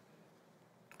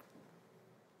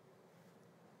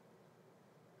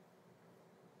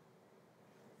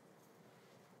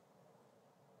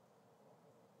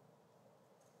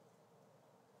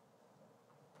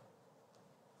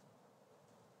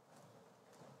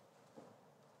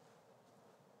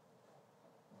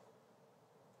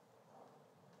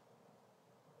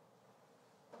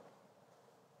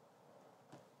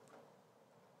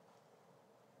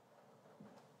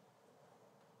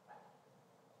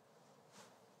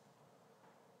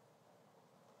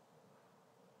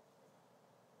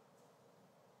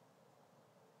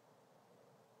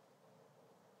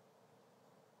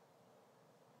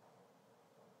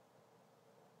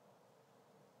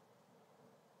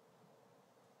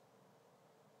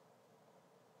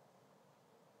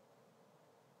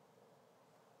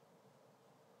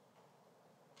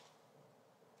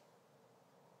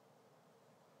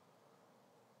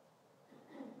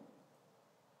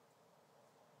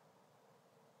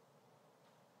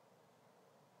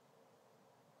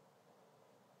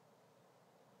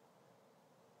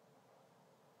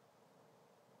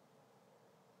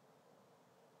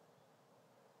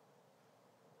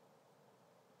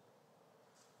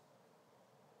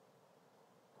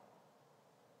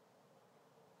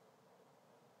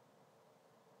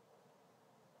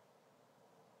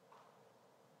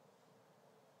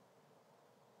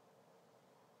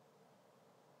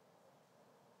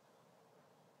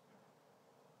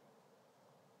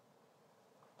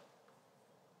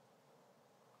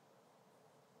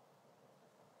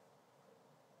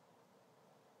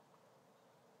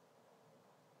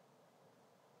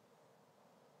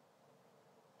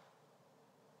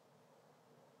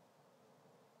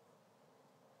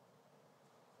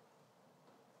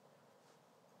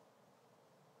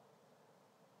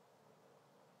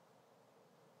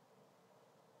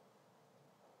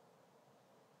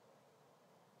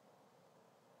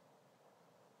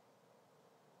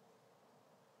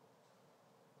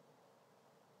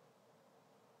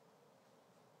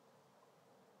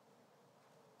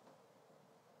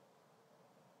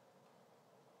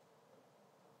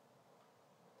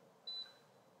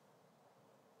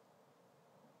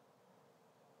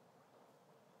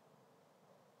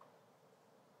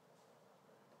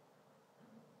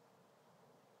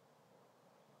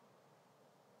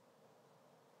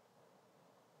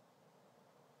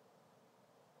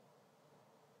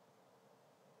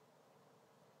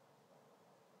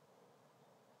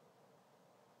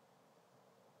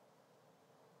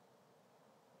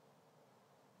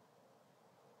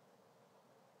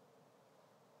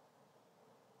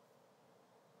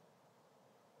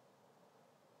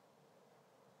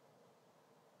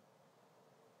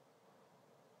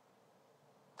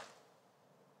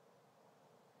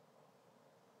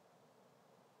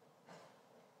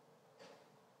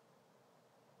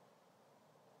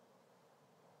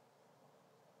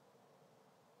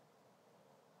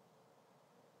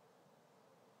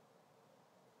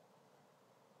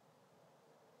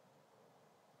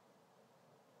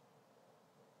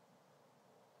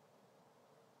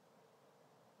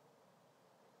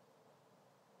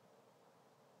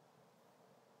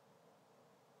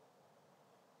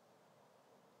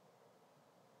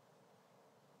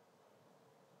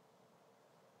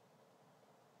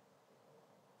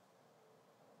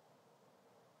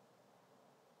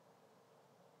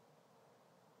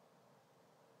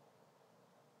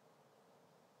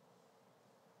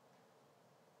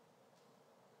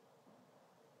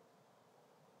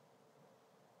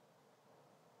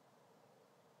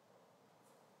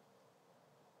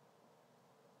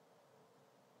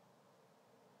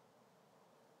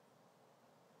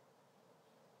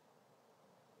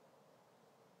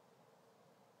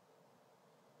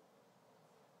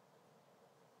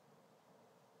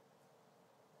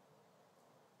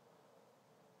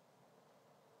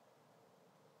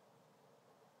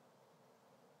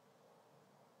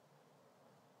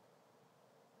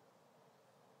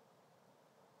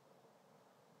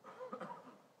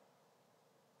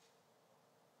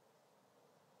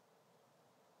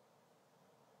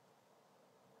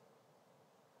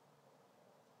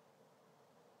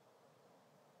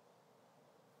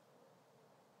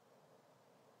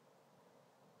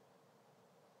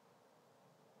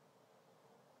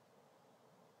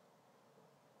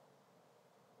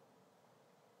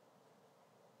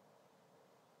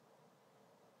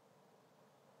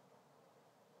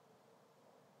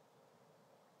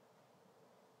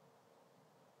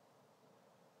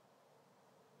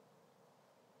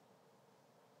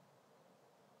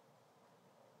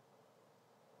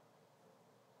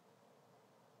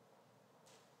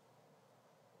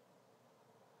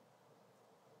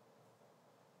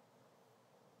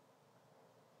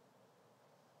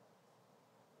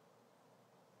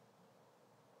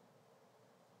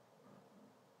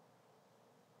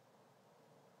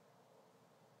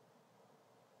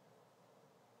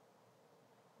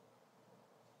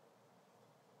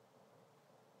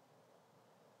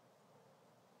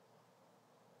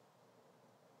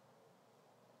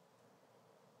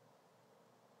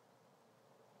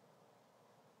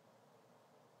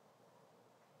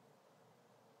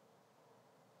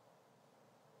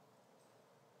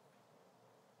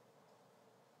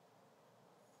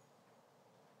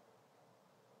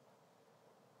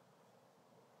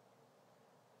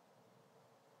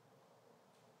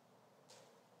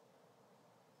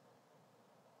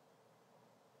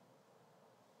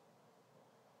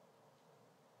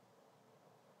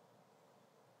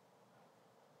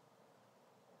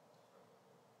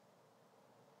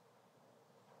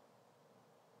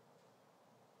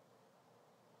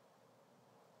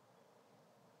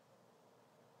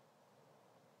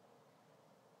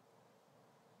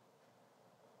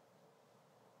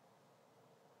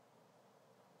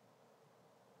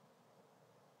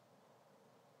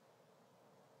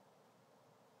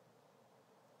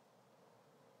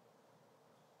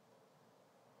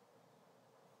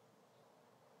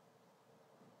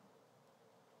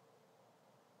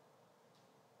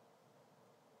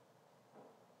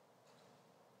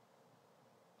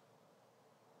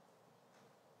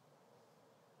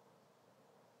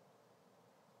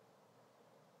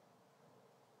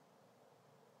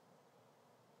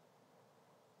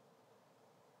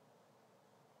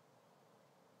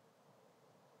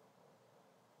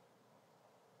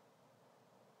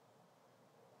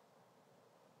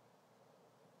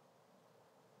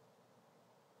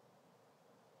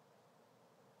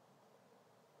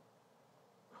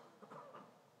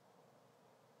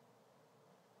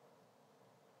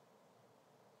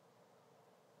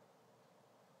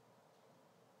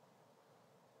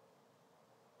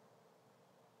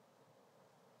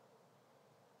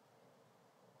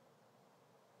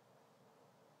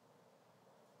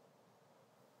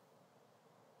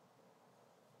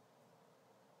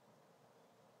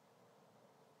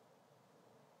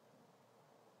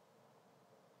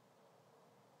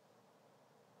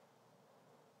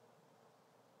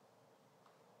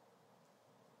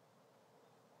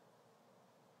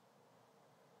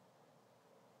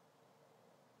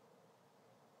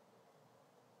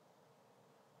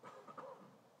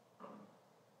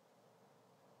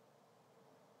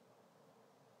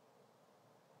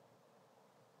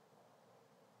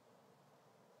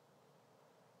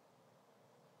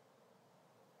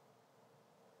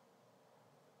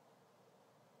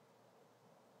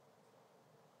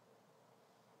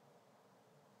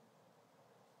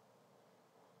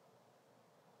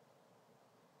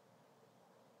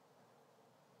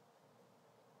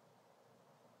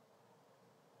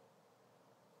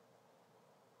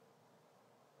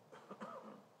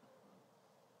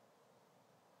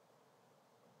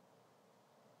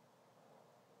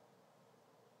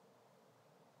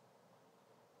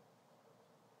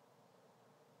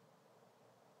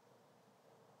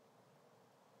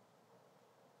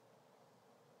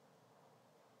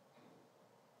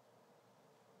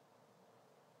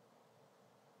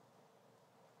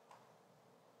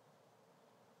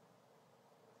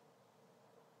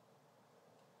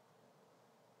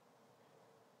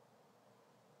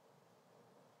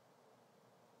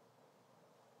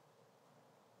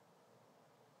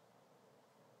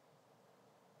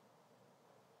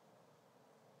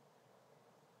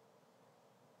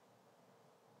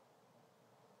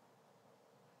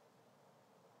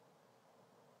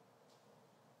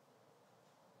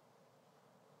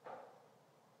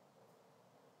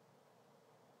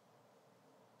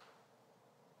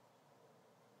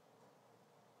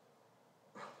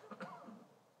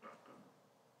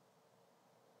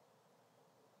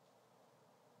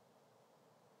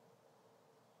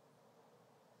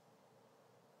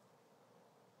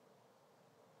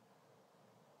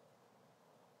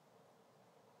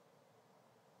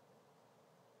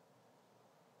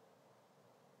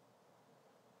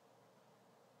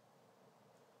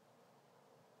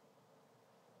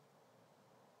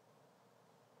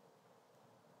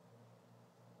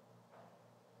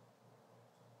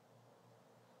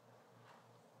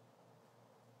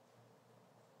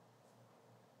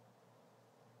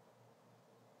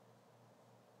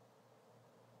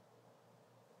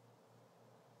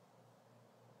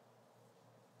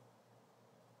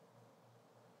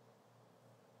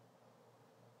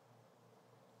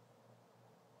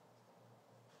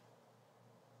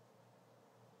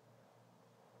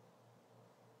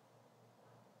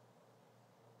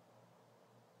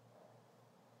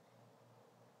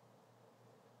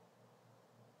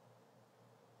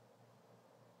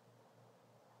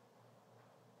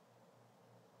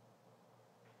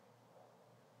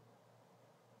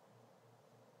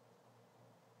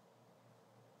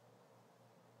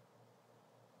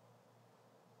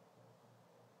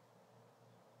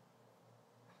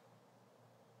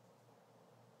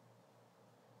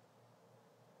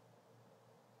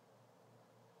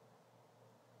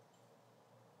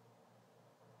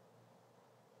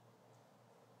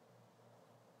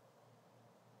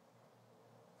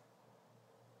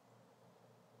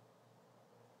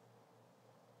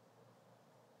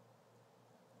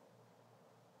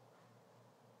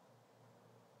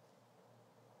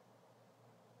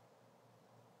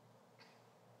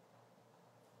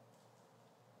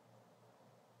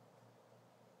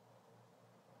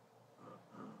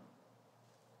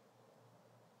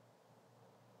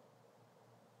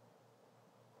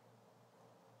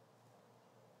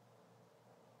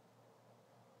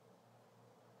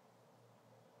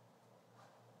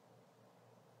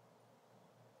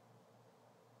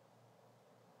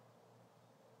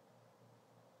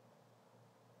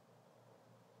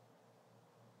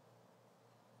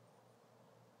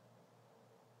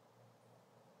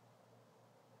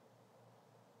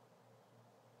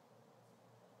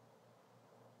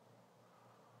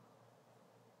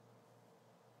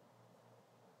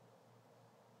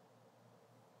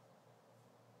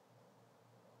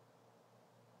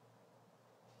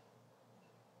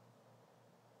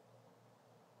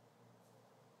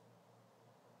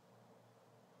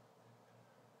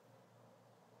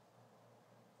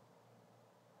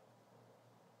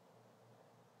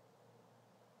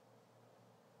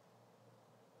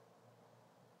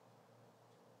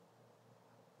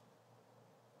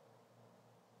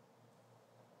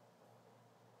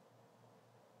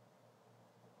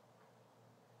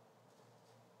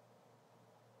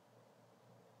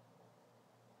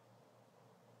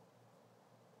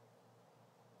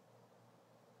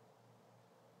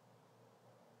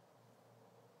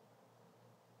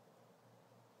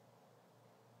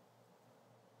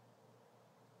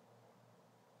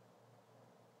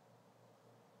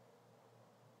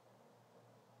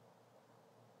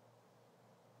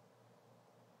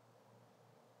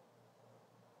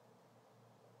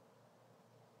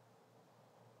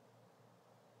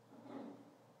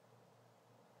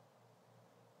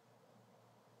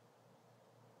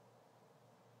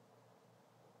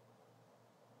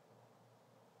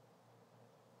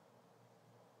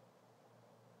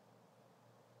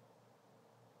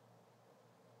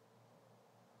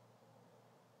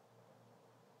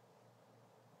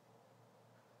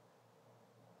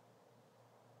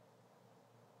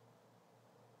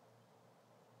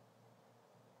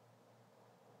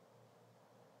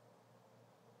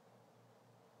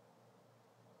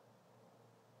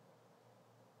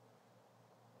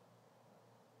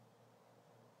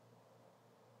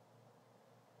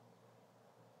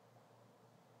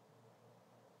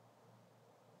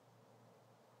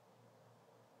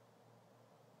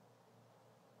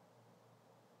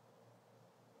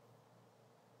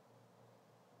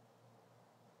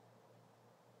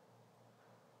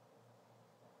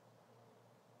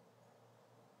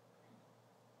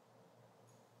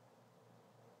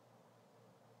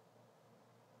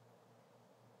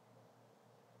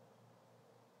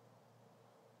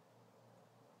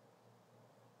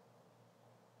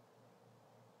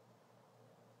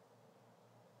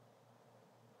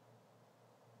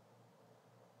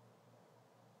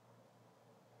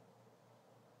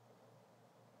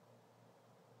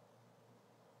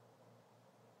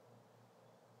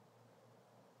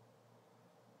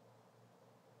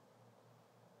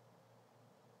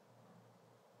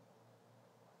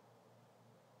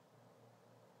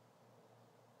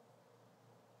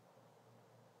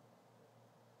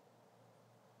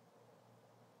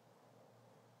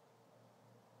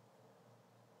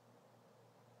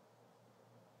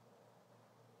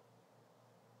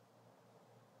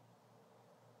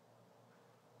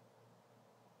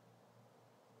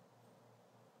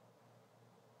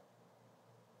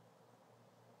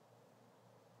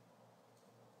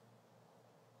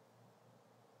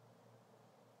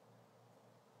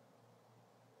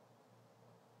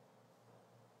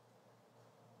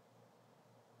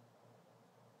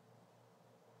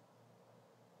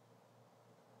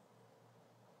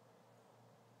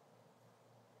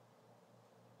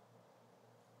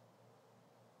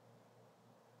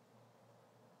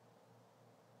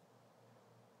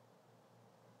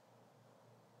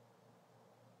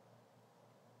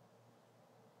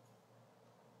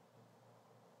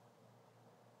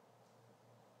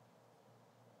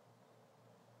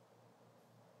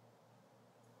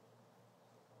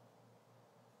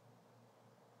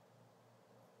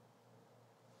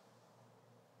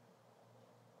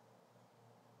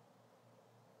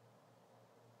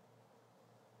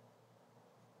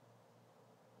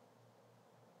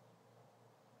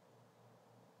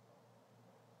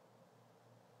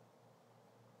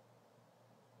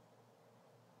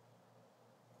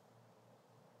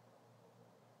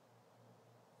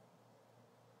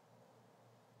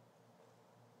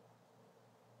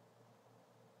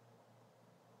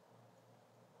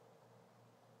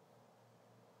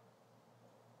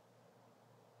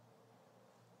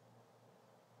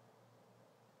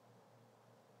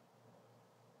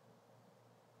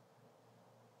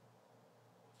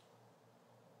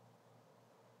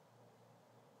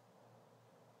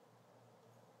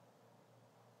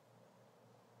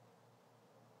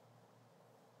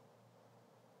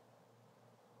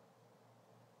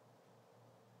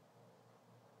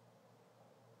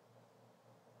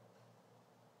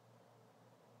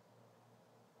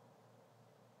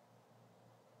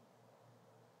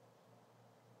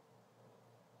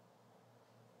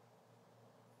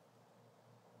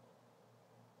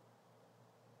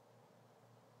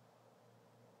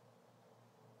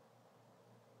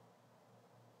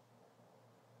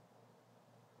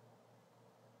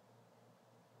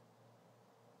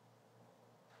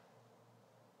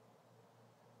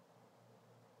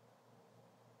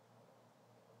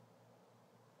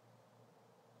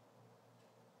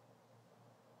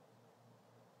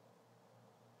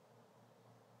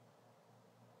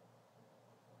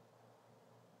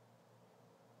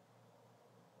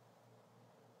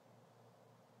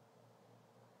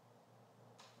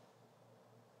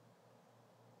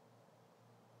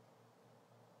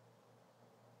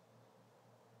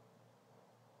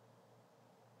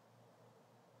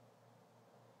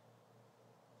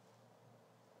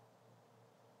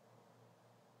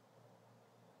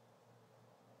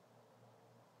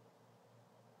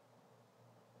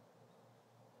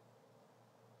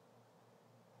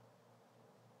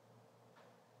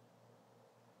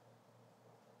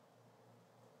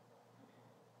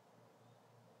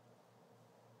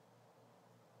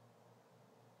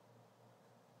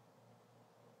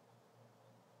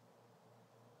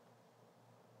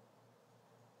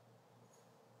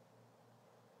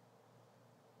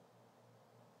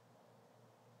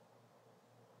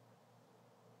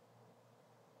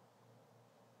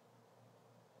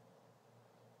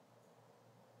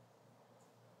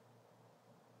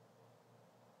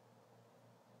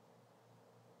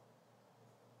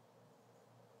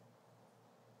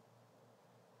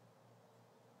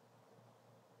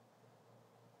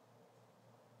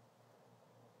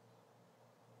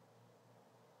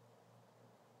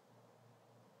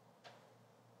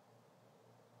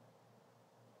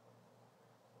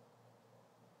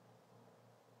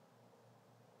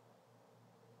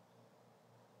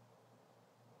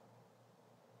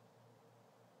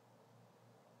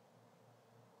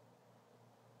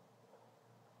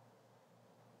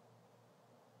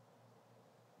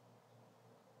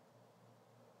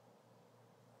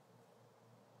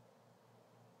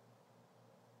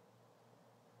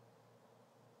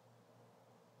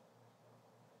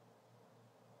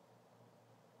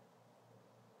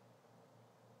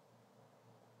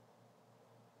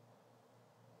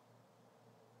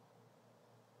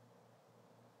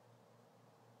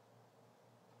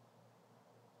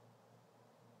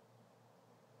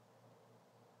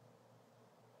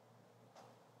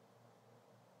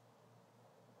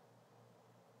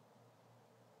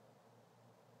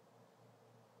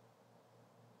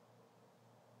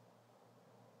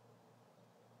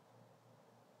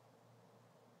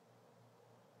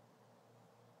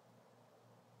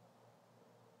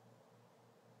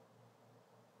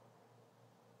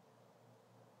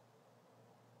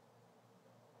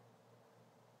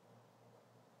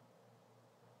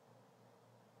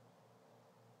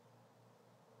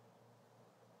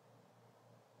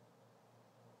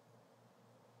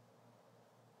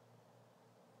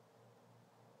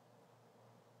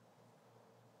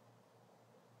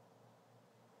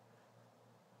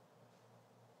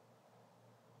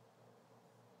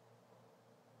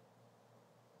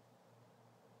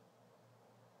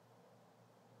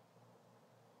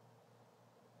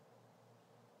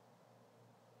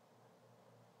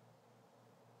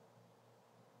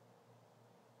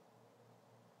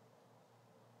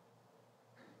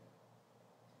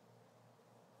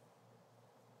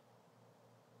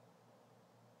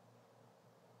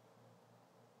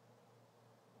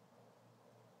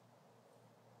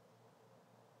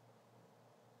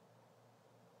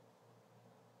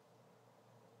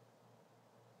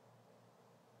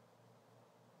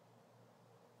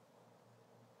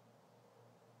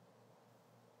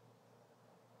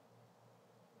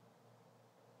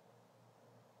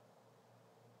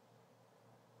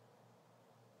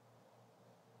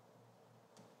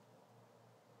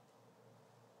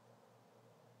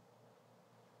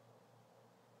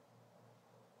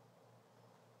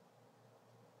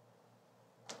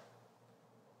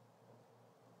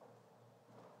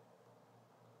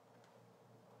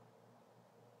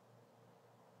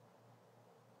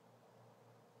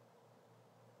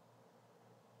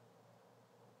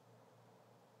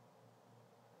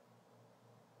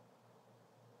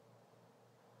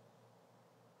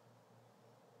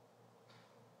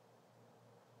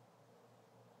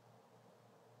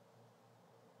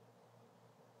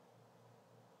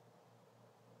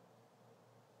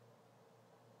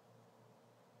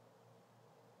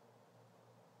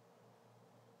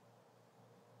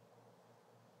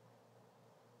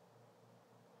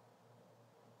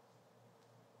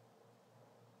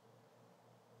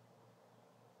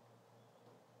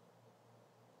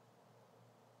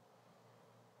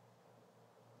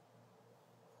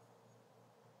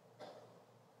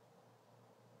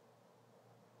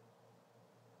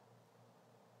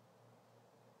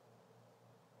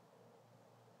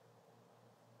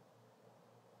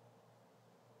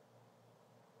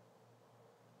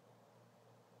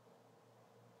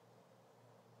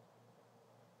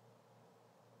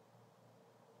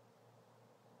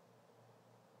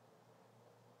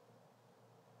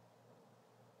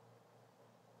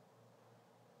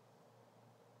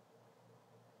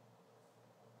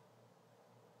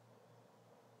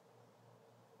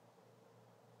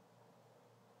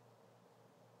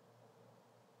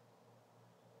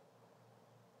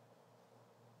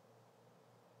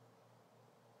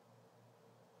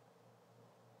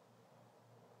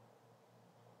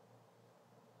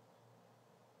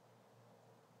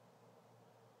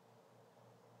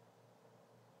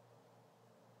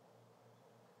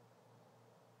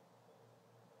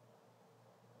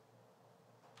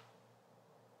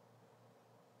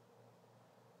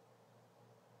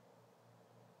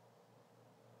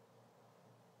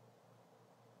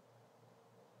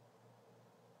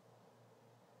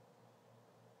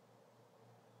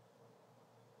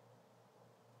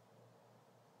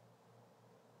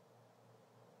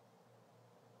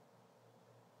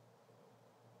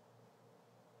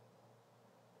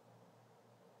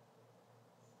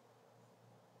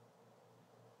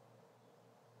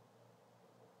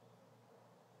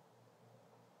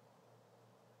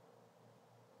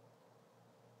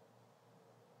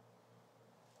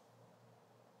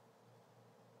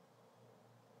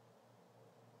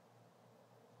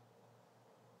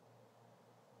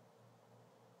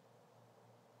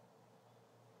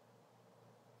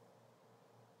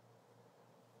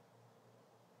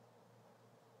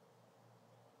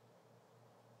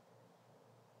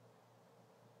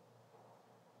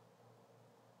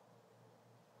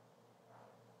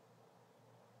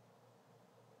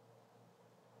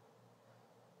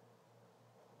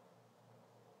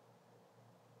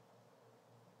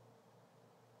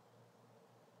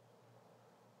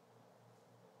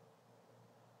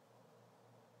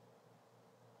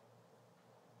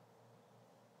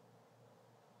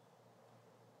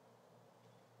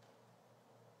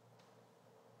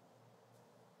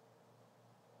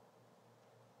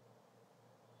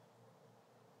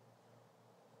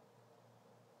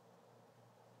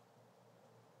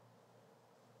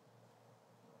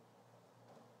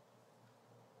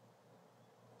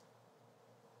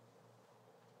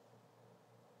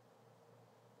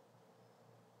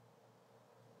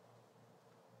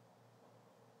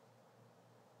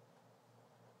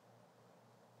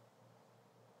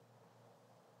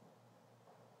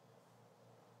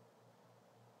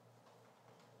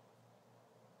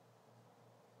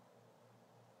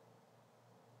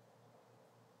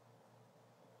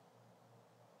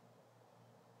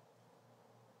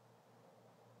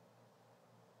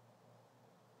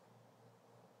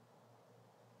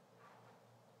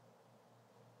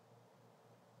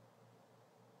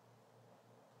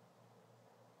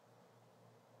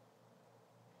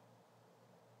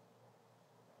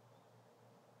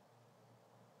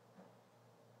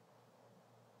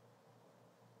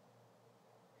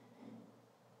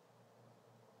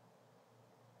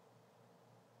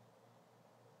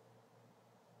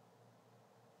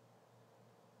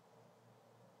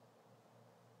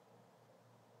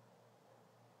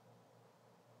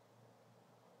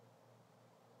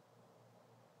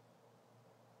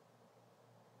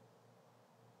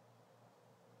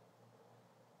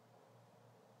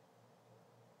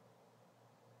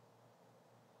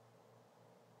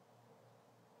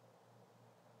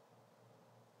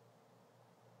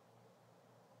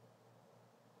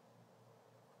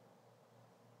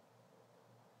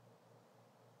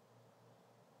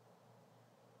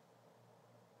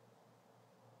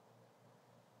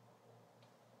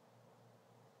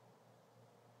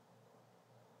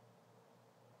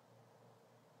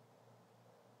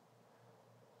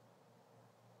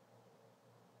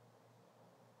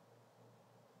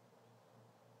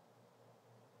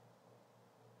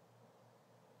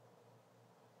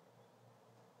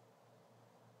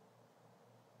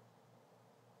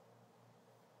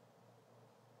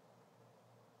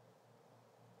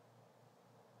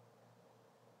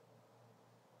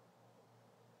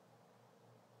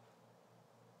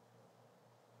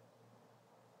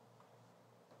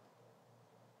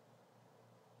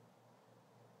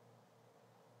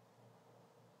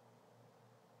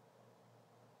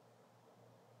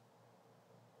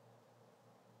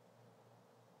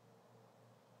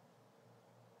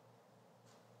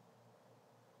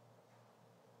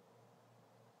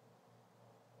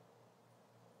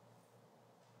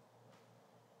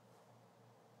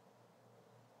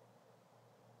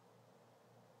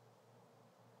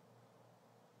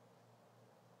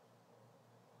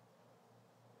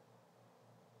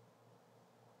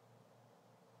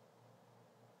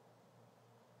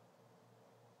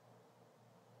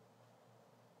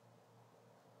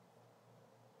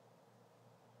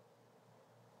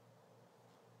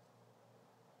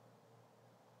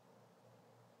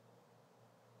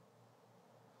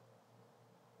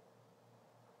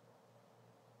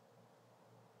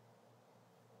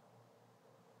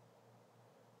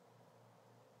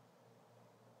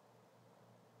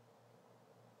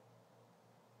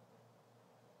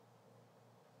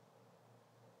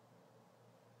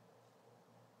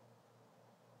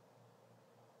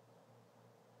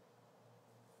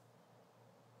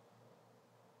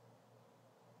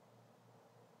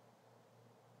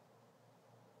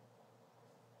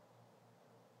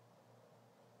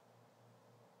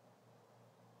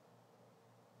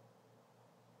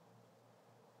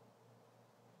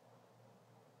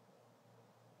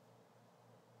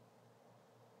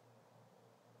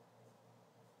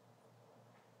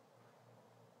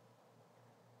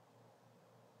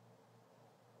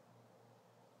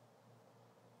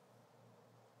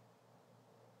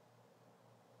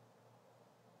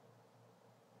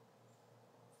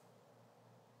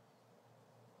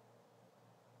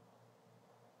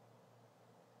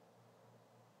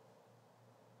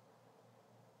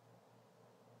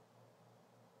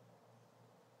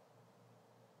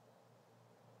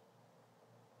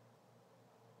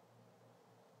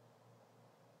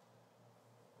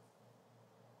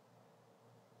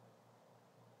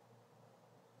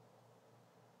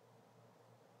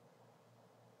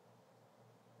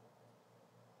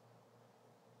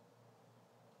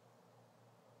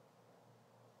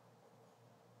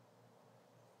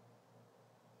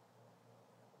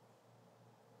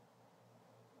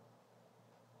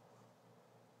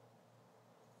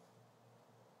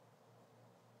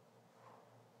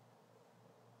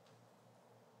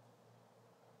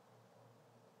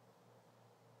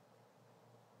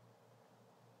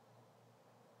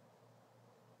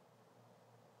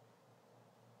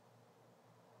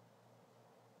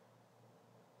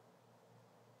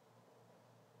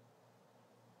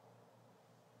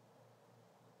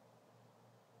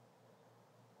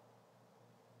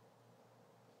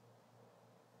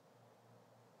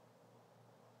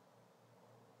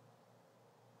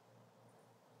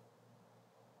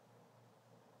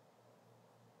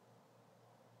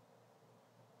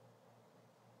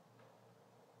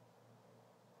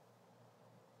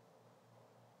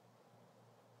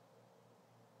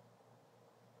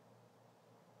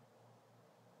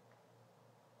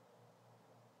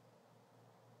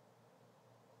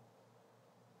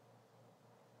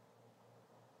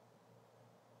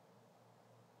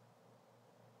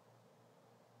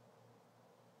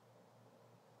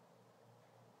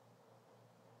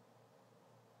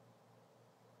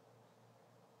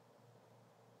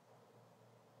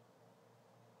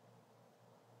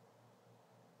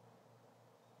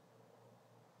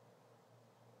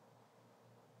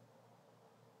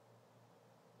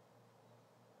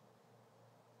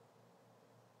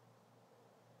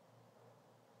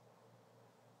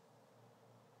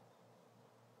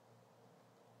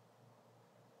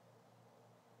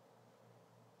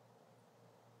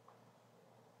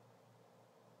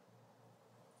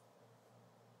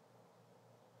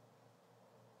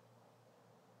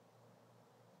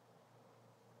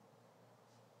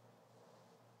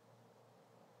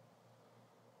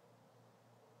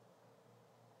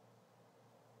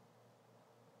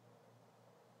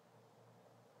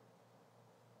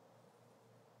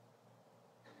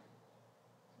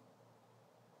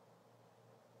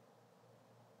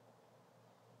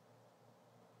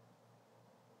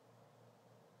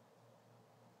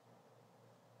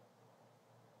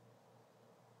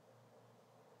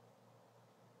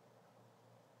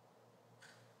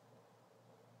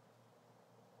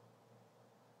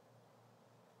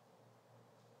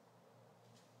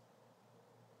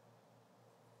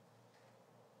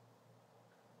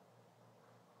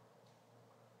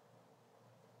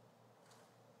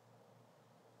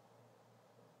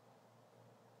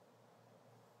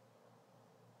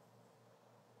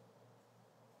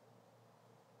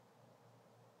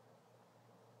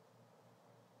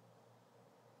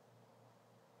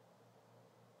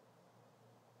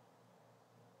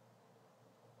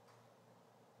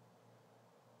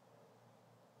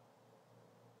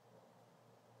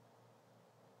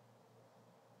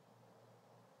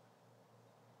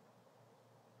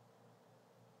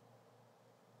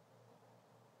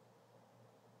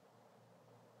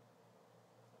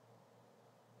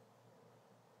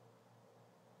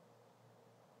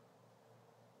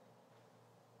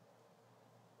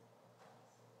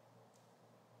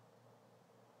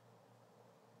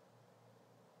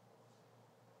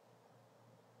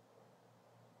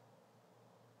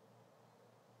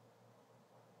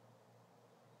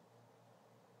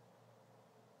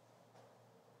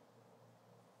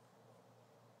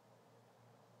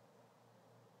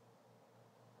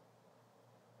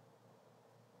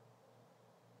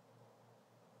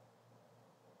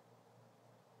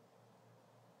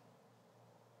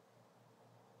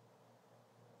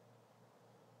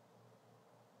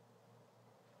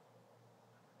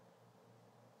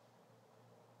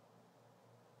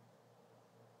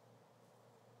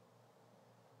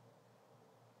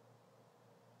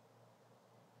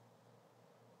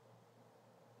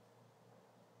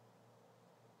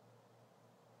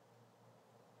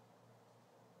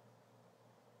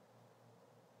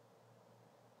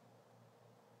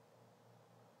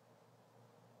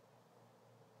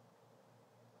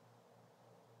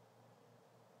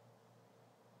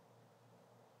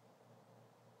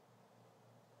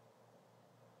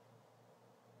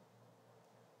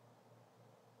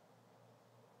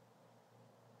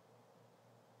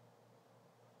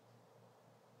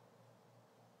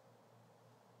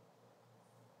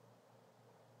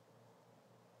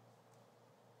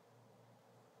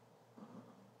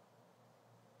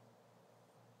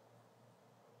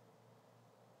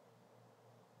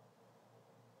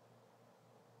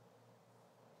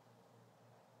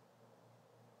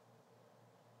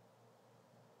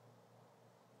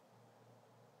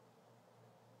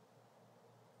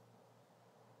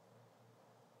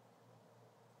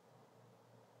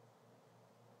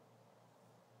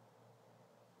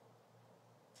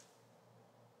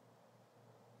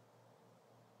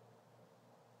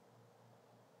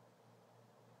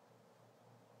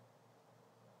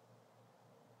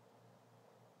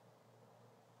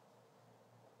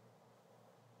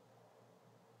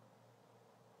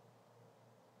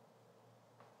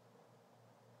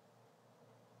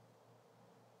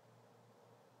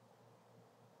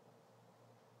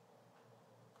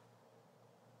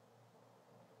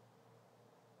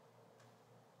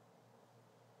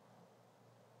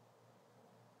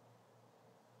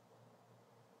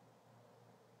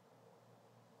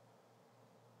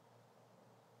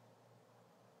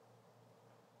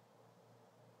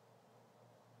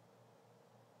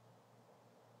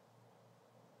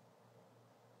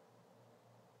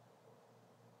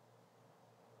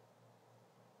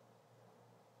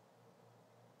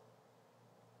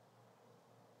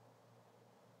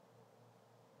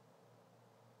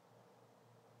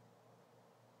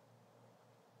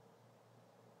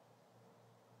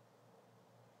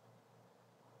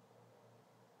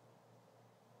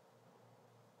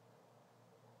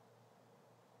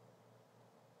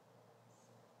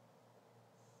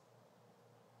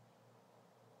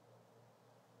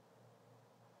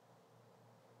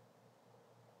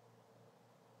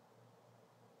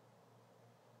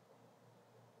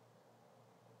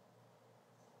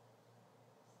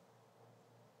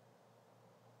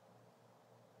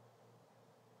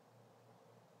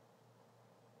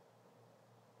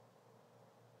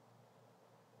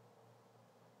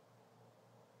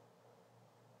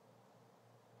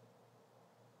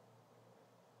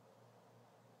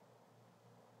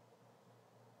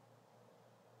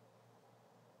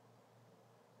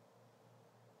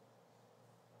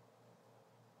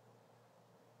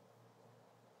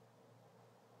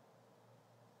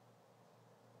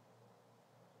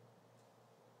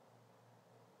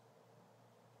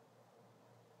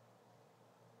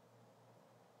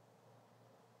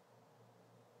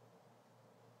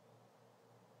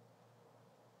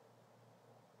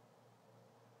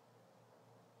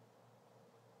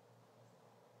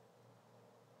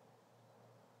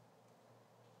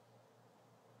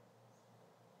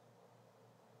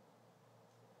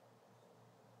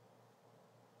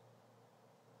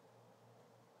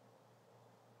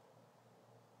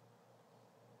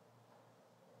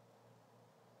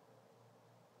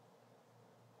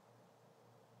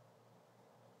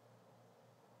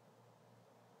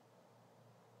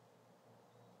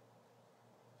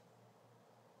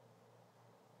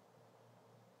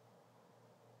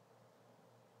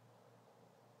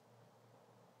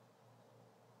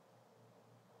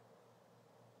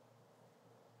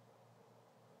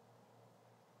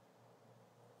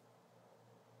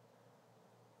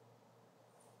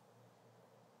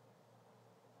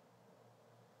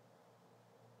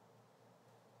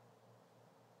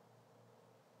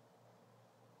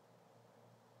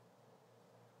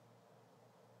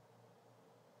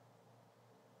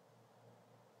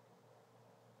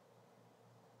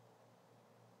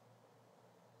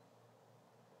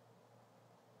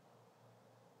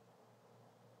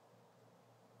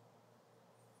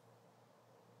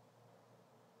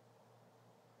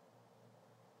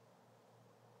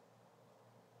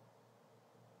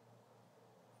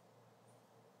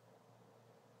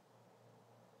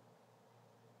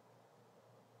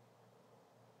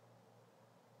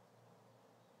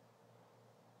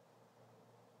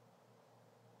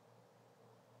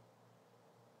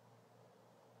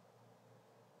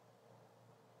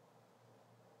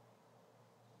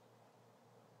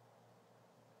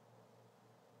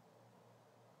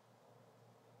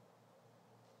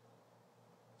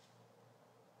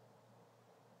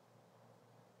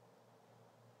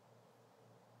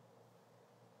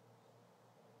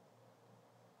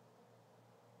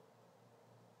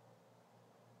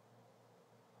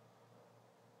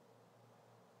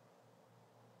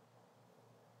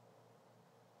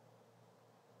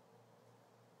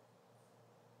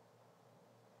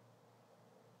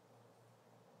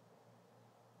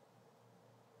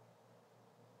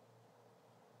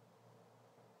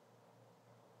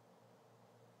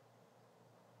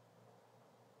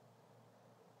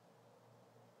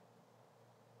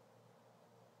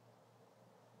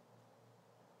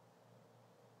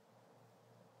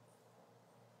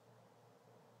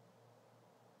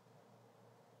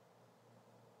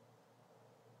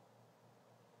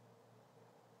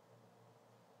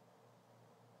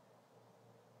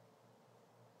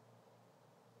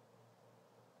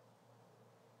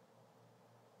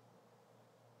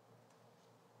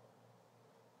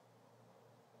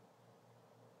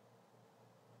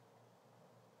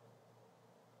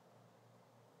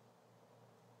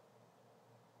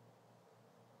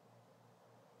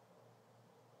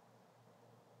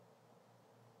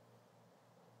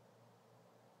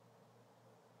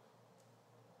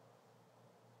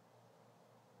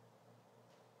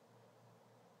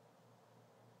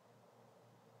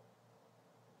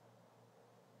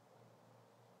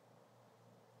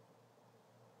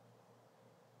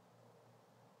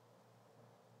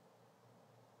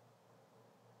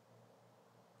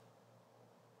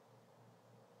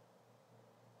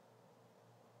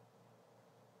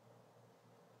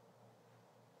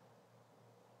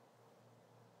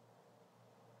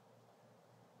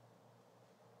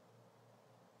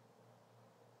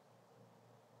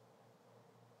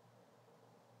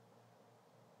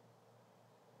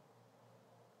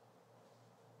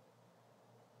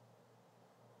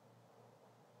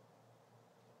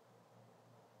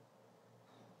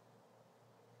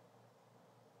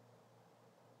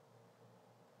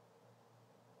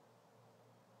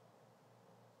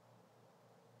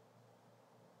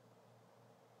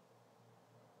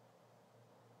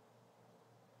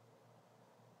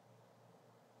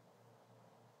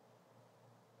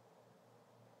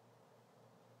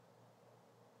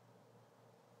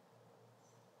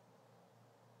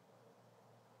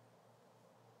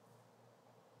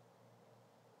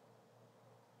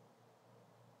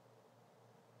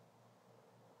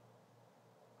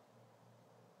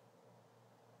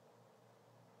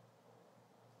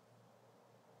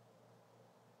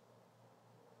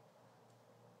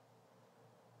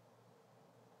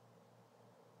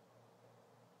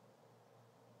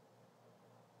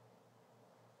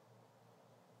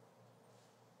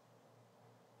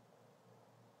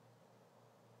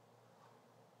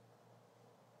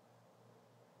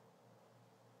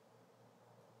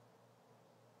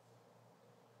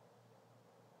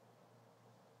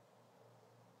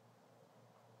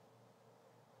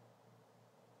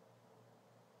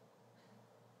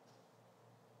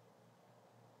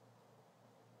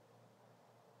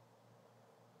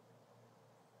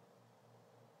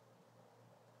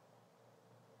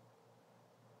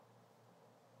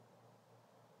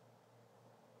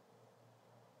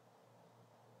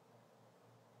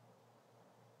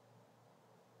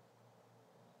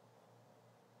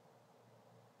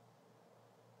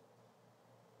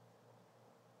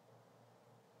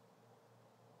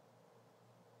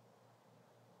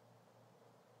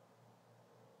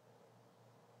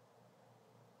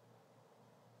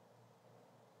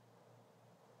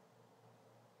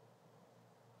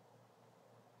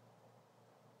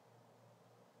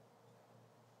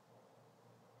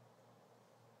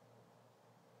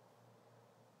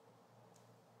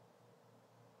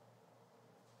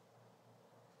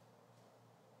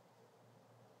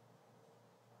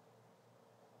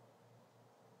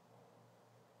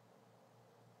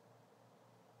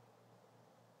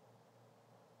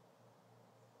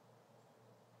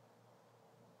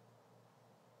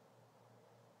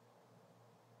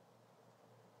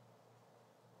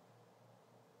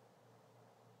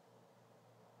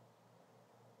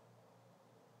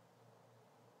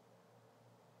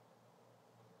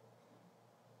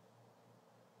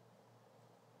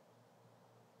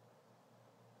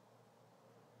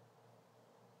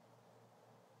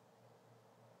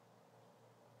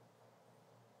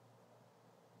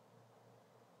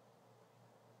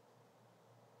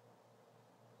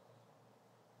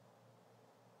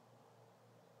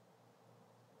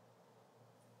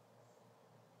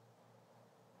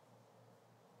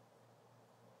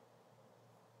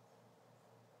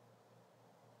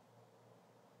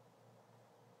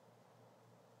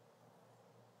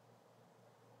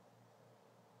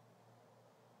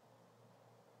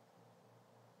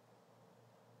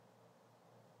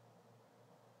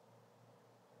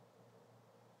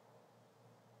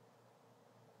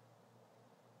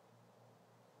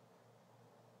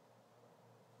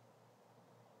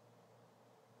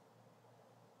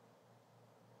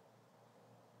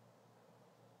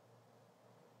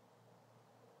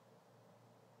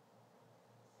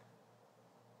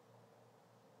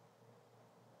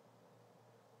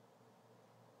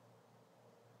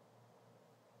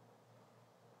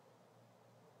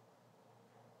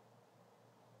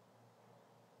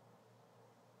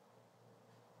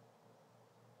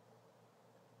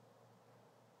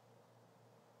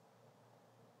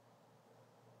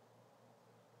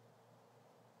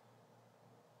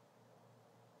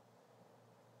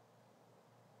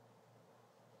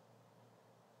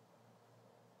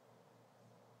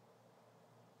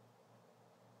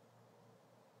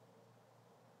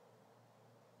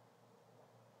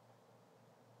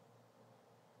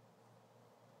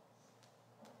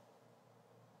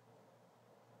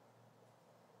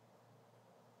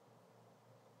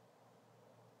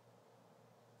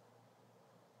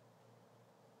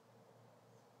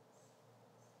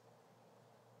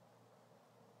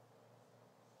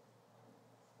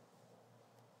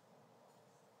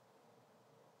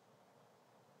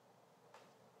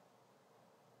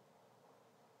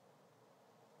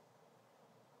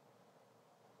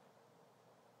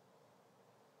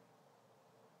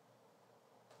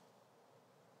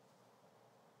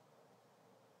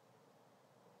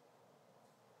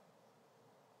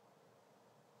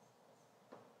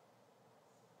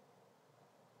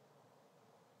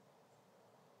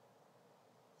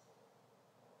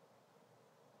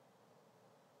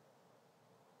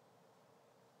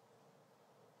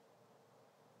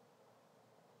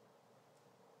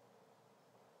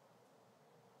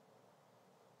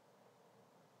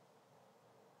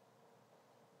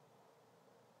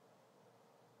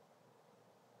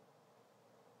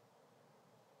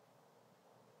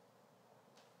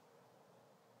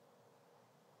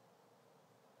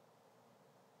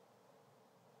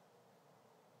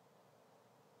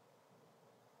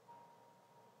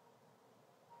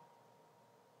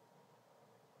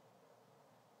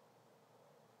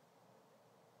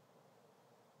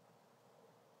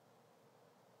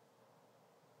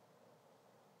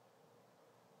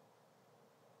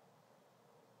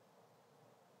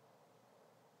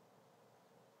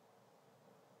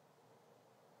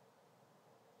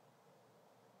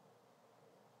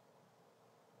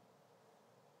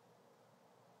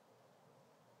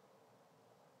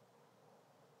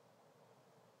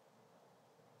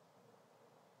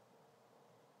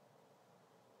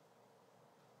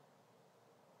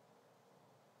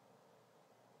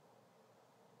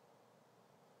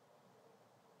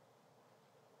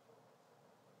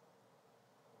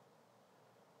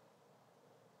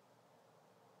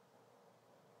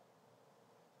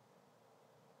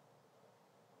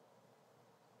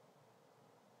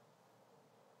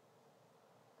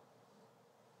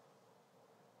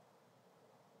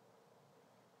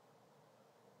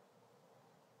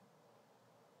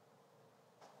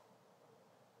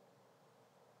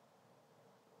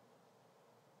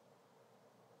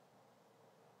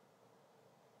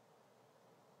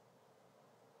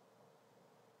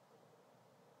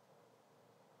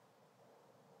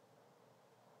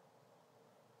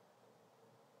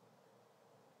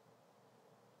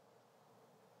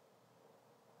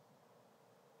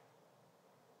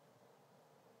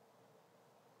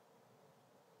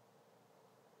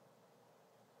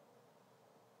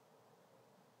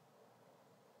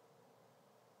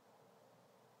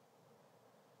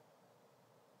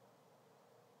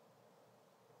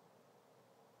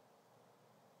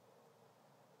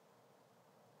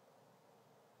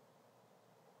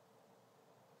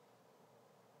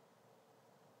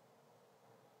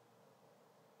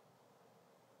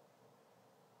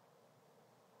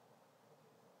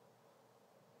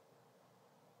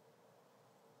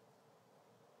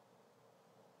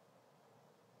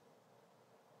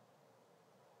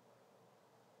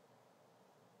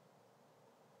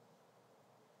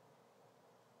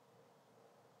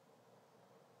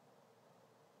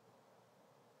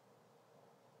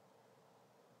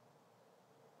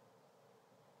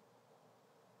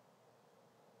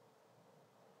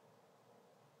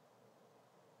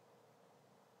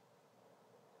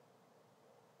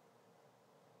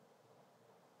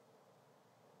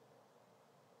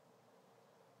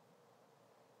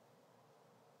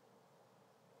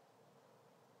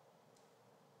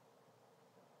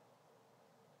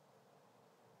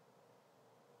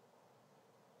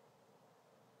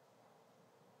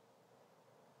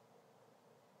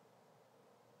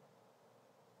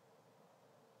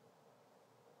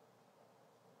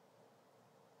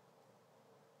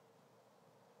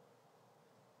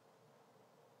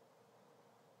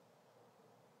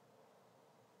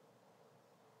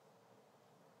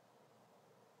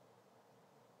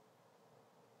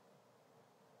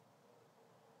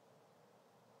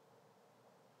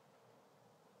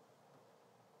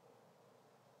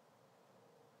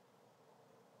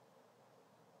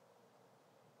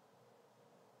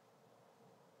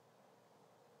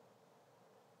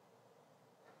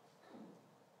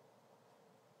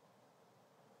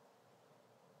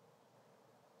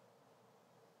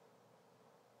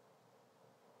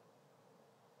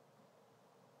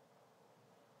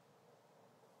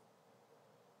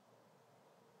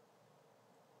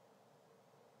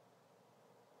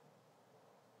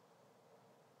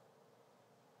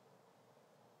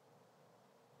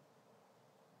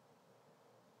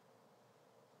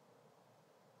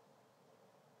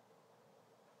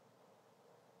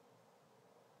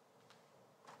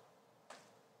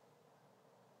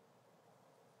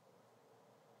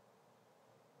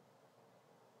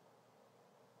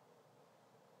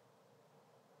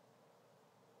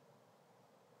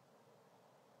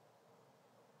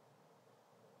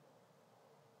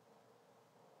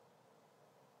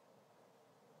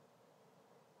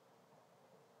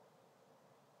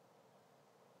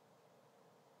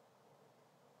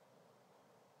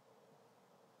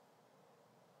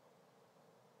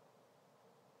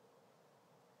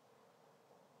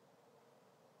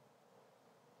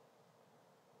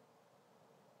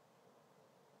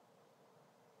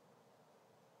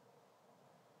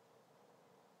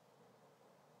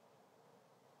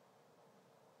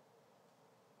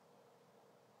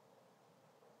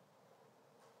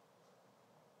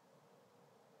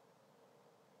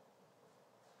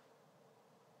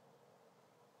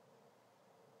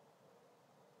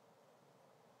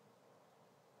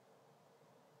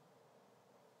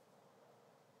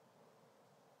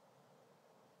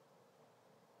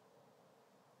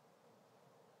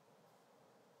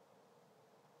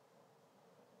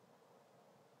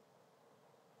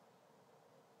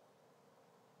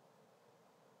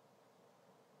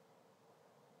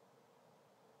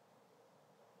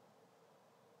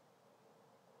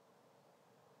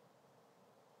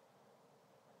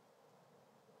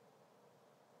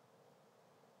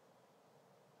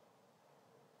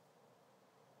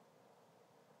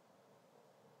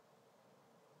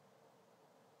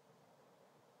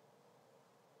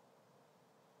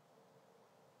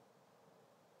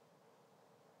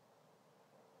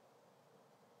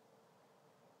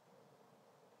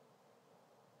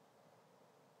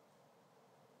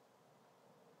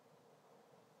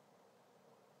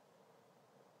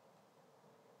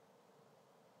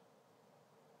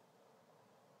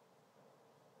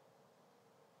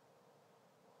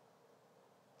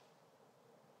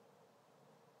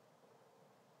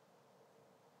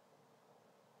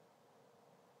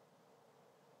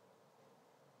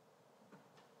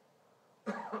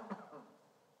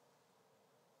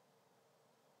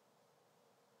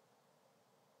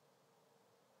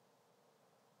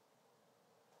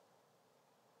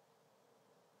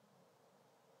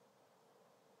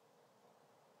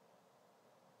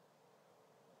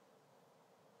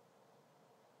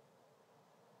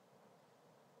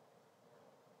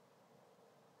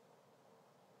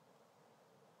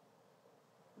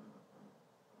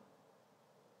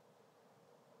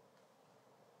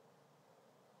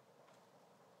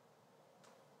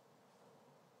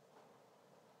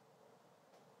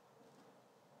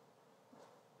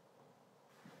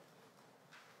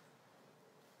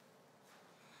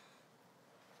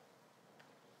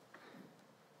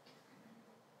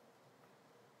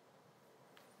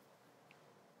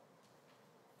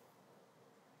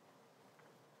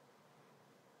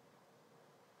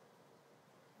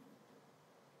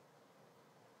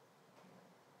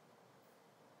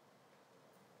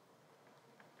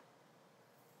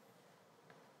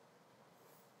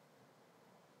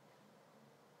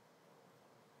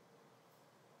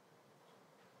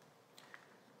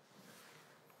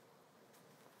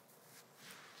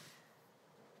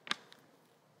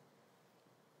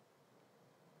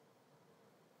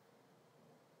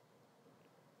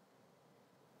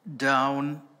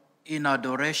 Down in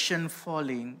adoration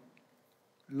falling,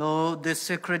 lo, the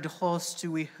sacred host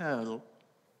we hail,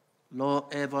 lo,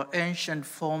 ever ancient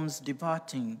forms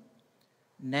departing,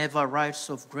 never rights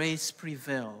of grace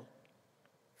prevail,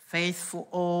 faith for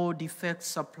all defects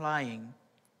supplying,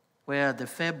 where the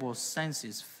feeble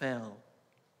senses fail.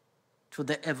 To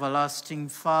the everlasting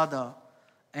Father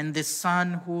and the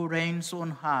Son who reigns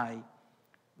on high,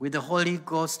 with the Holy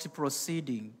Ghost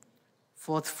proceeding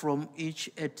forth from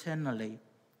each eternally,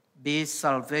 be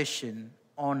salvation,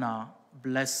 honor,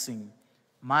 blessing,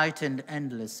 might and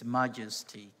endless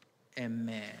majesty.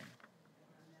 Amen.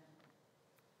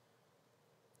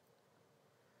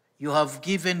 You have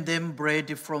given them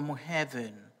bread from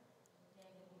heaven.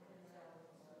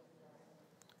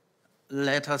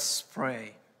 Let us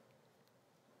pray.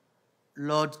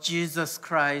 Lord Jesus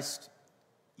Christ,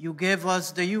 you gave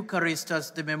us the Eucharist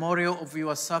as the memorial of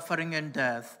your suffering and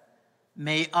death.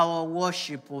 May our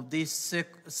worship of this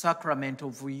sacrament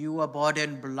of your body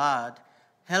and blood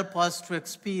help us to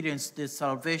experience the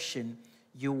salvation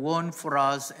you won for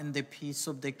us and the peace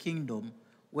of the kingdom,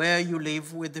 where you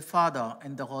live with the Father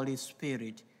and the Holy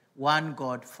Spirit, one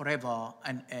God forever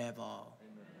and ever.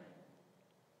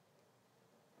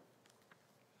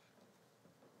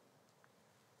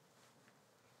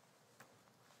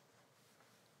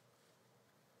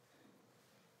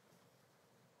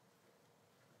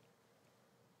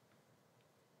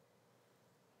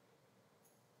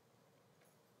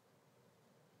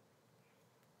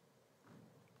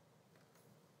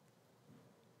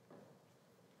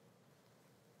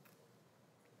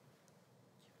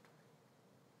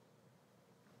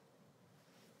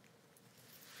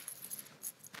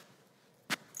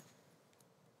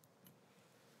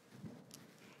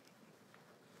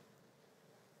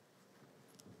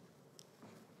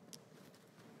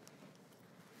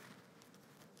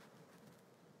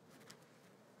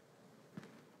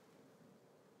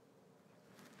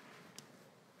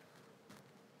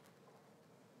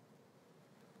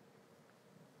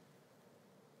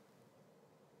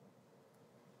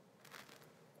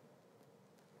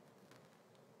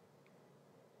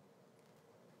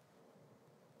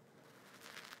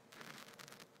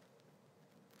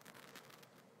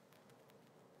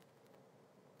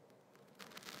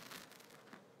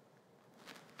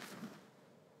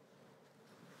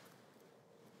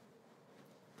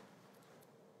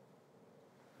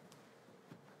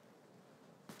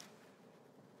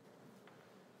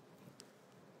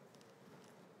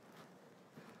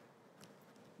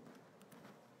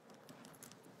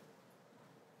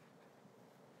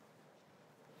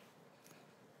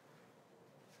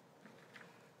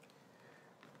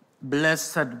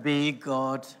 Blessed be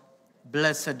God,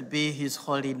 blessed be his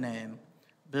holy name.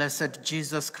 Blessed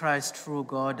Jesus Christ, true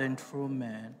God and true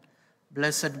man.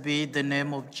 Blessed be the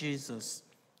name of Jesus.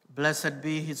 Blessed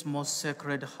be his most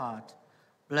sacred heart.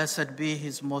 Blessed be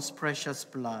his most precious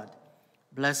blood.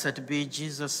 Blessed be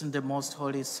Jesus in the most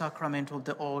holy sacrament of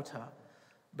the altar.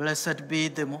 Blessed be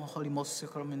the holy most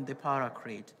sacrament, the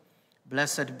Paraclete.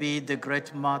 Blessed be the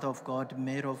great Mother of God,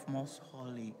 made of most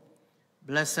holy.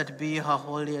 Blessed be her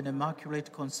holy and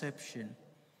immaculate conception.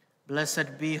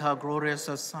 Blessed be her glorious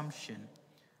assumption.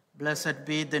 Blessed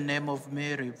be the name of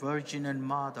Mary, Virgin and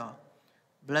Mother.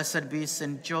 Blessed be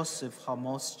Saint Joseph, her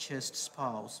most chaste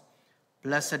spouse.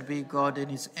 Blessed be God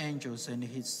and his angels and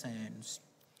his saints.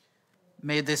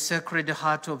 May the Sacred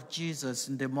Heart of Jesus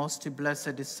in the most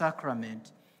blessed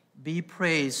sacrament be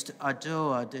praised,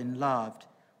 adored, and loved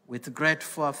with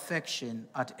grateful affection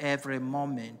at every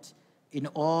moment in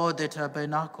all the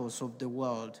tabernacles of the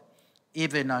world,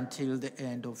 even until the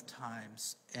end of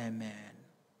times. Amen.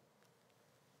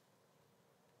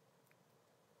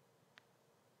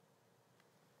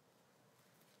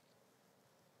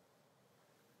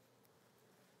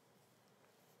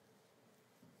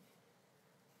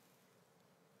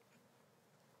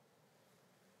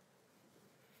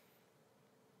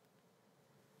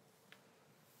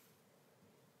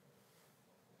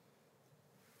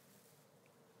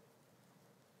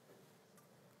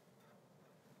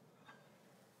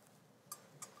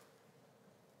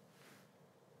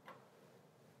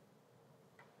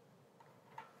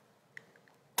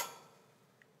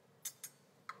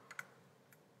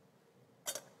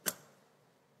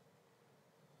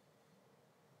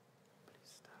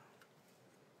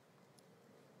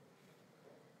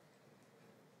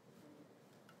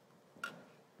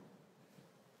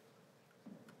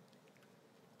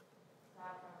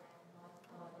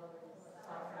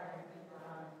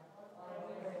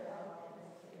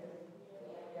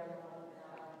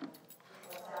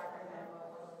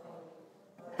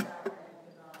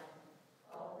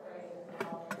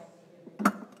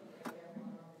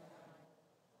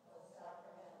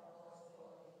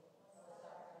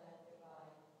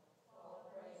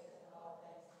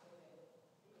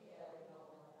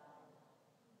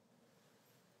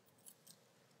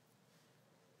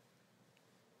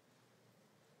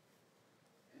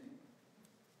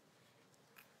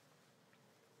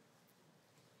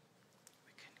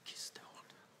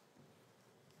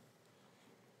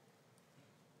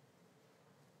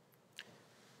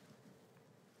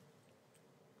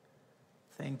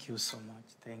 Thank you so much.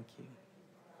 Thank you.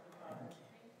 Thank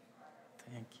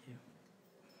you. Thank you.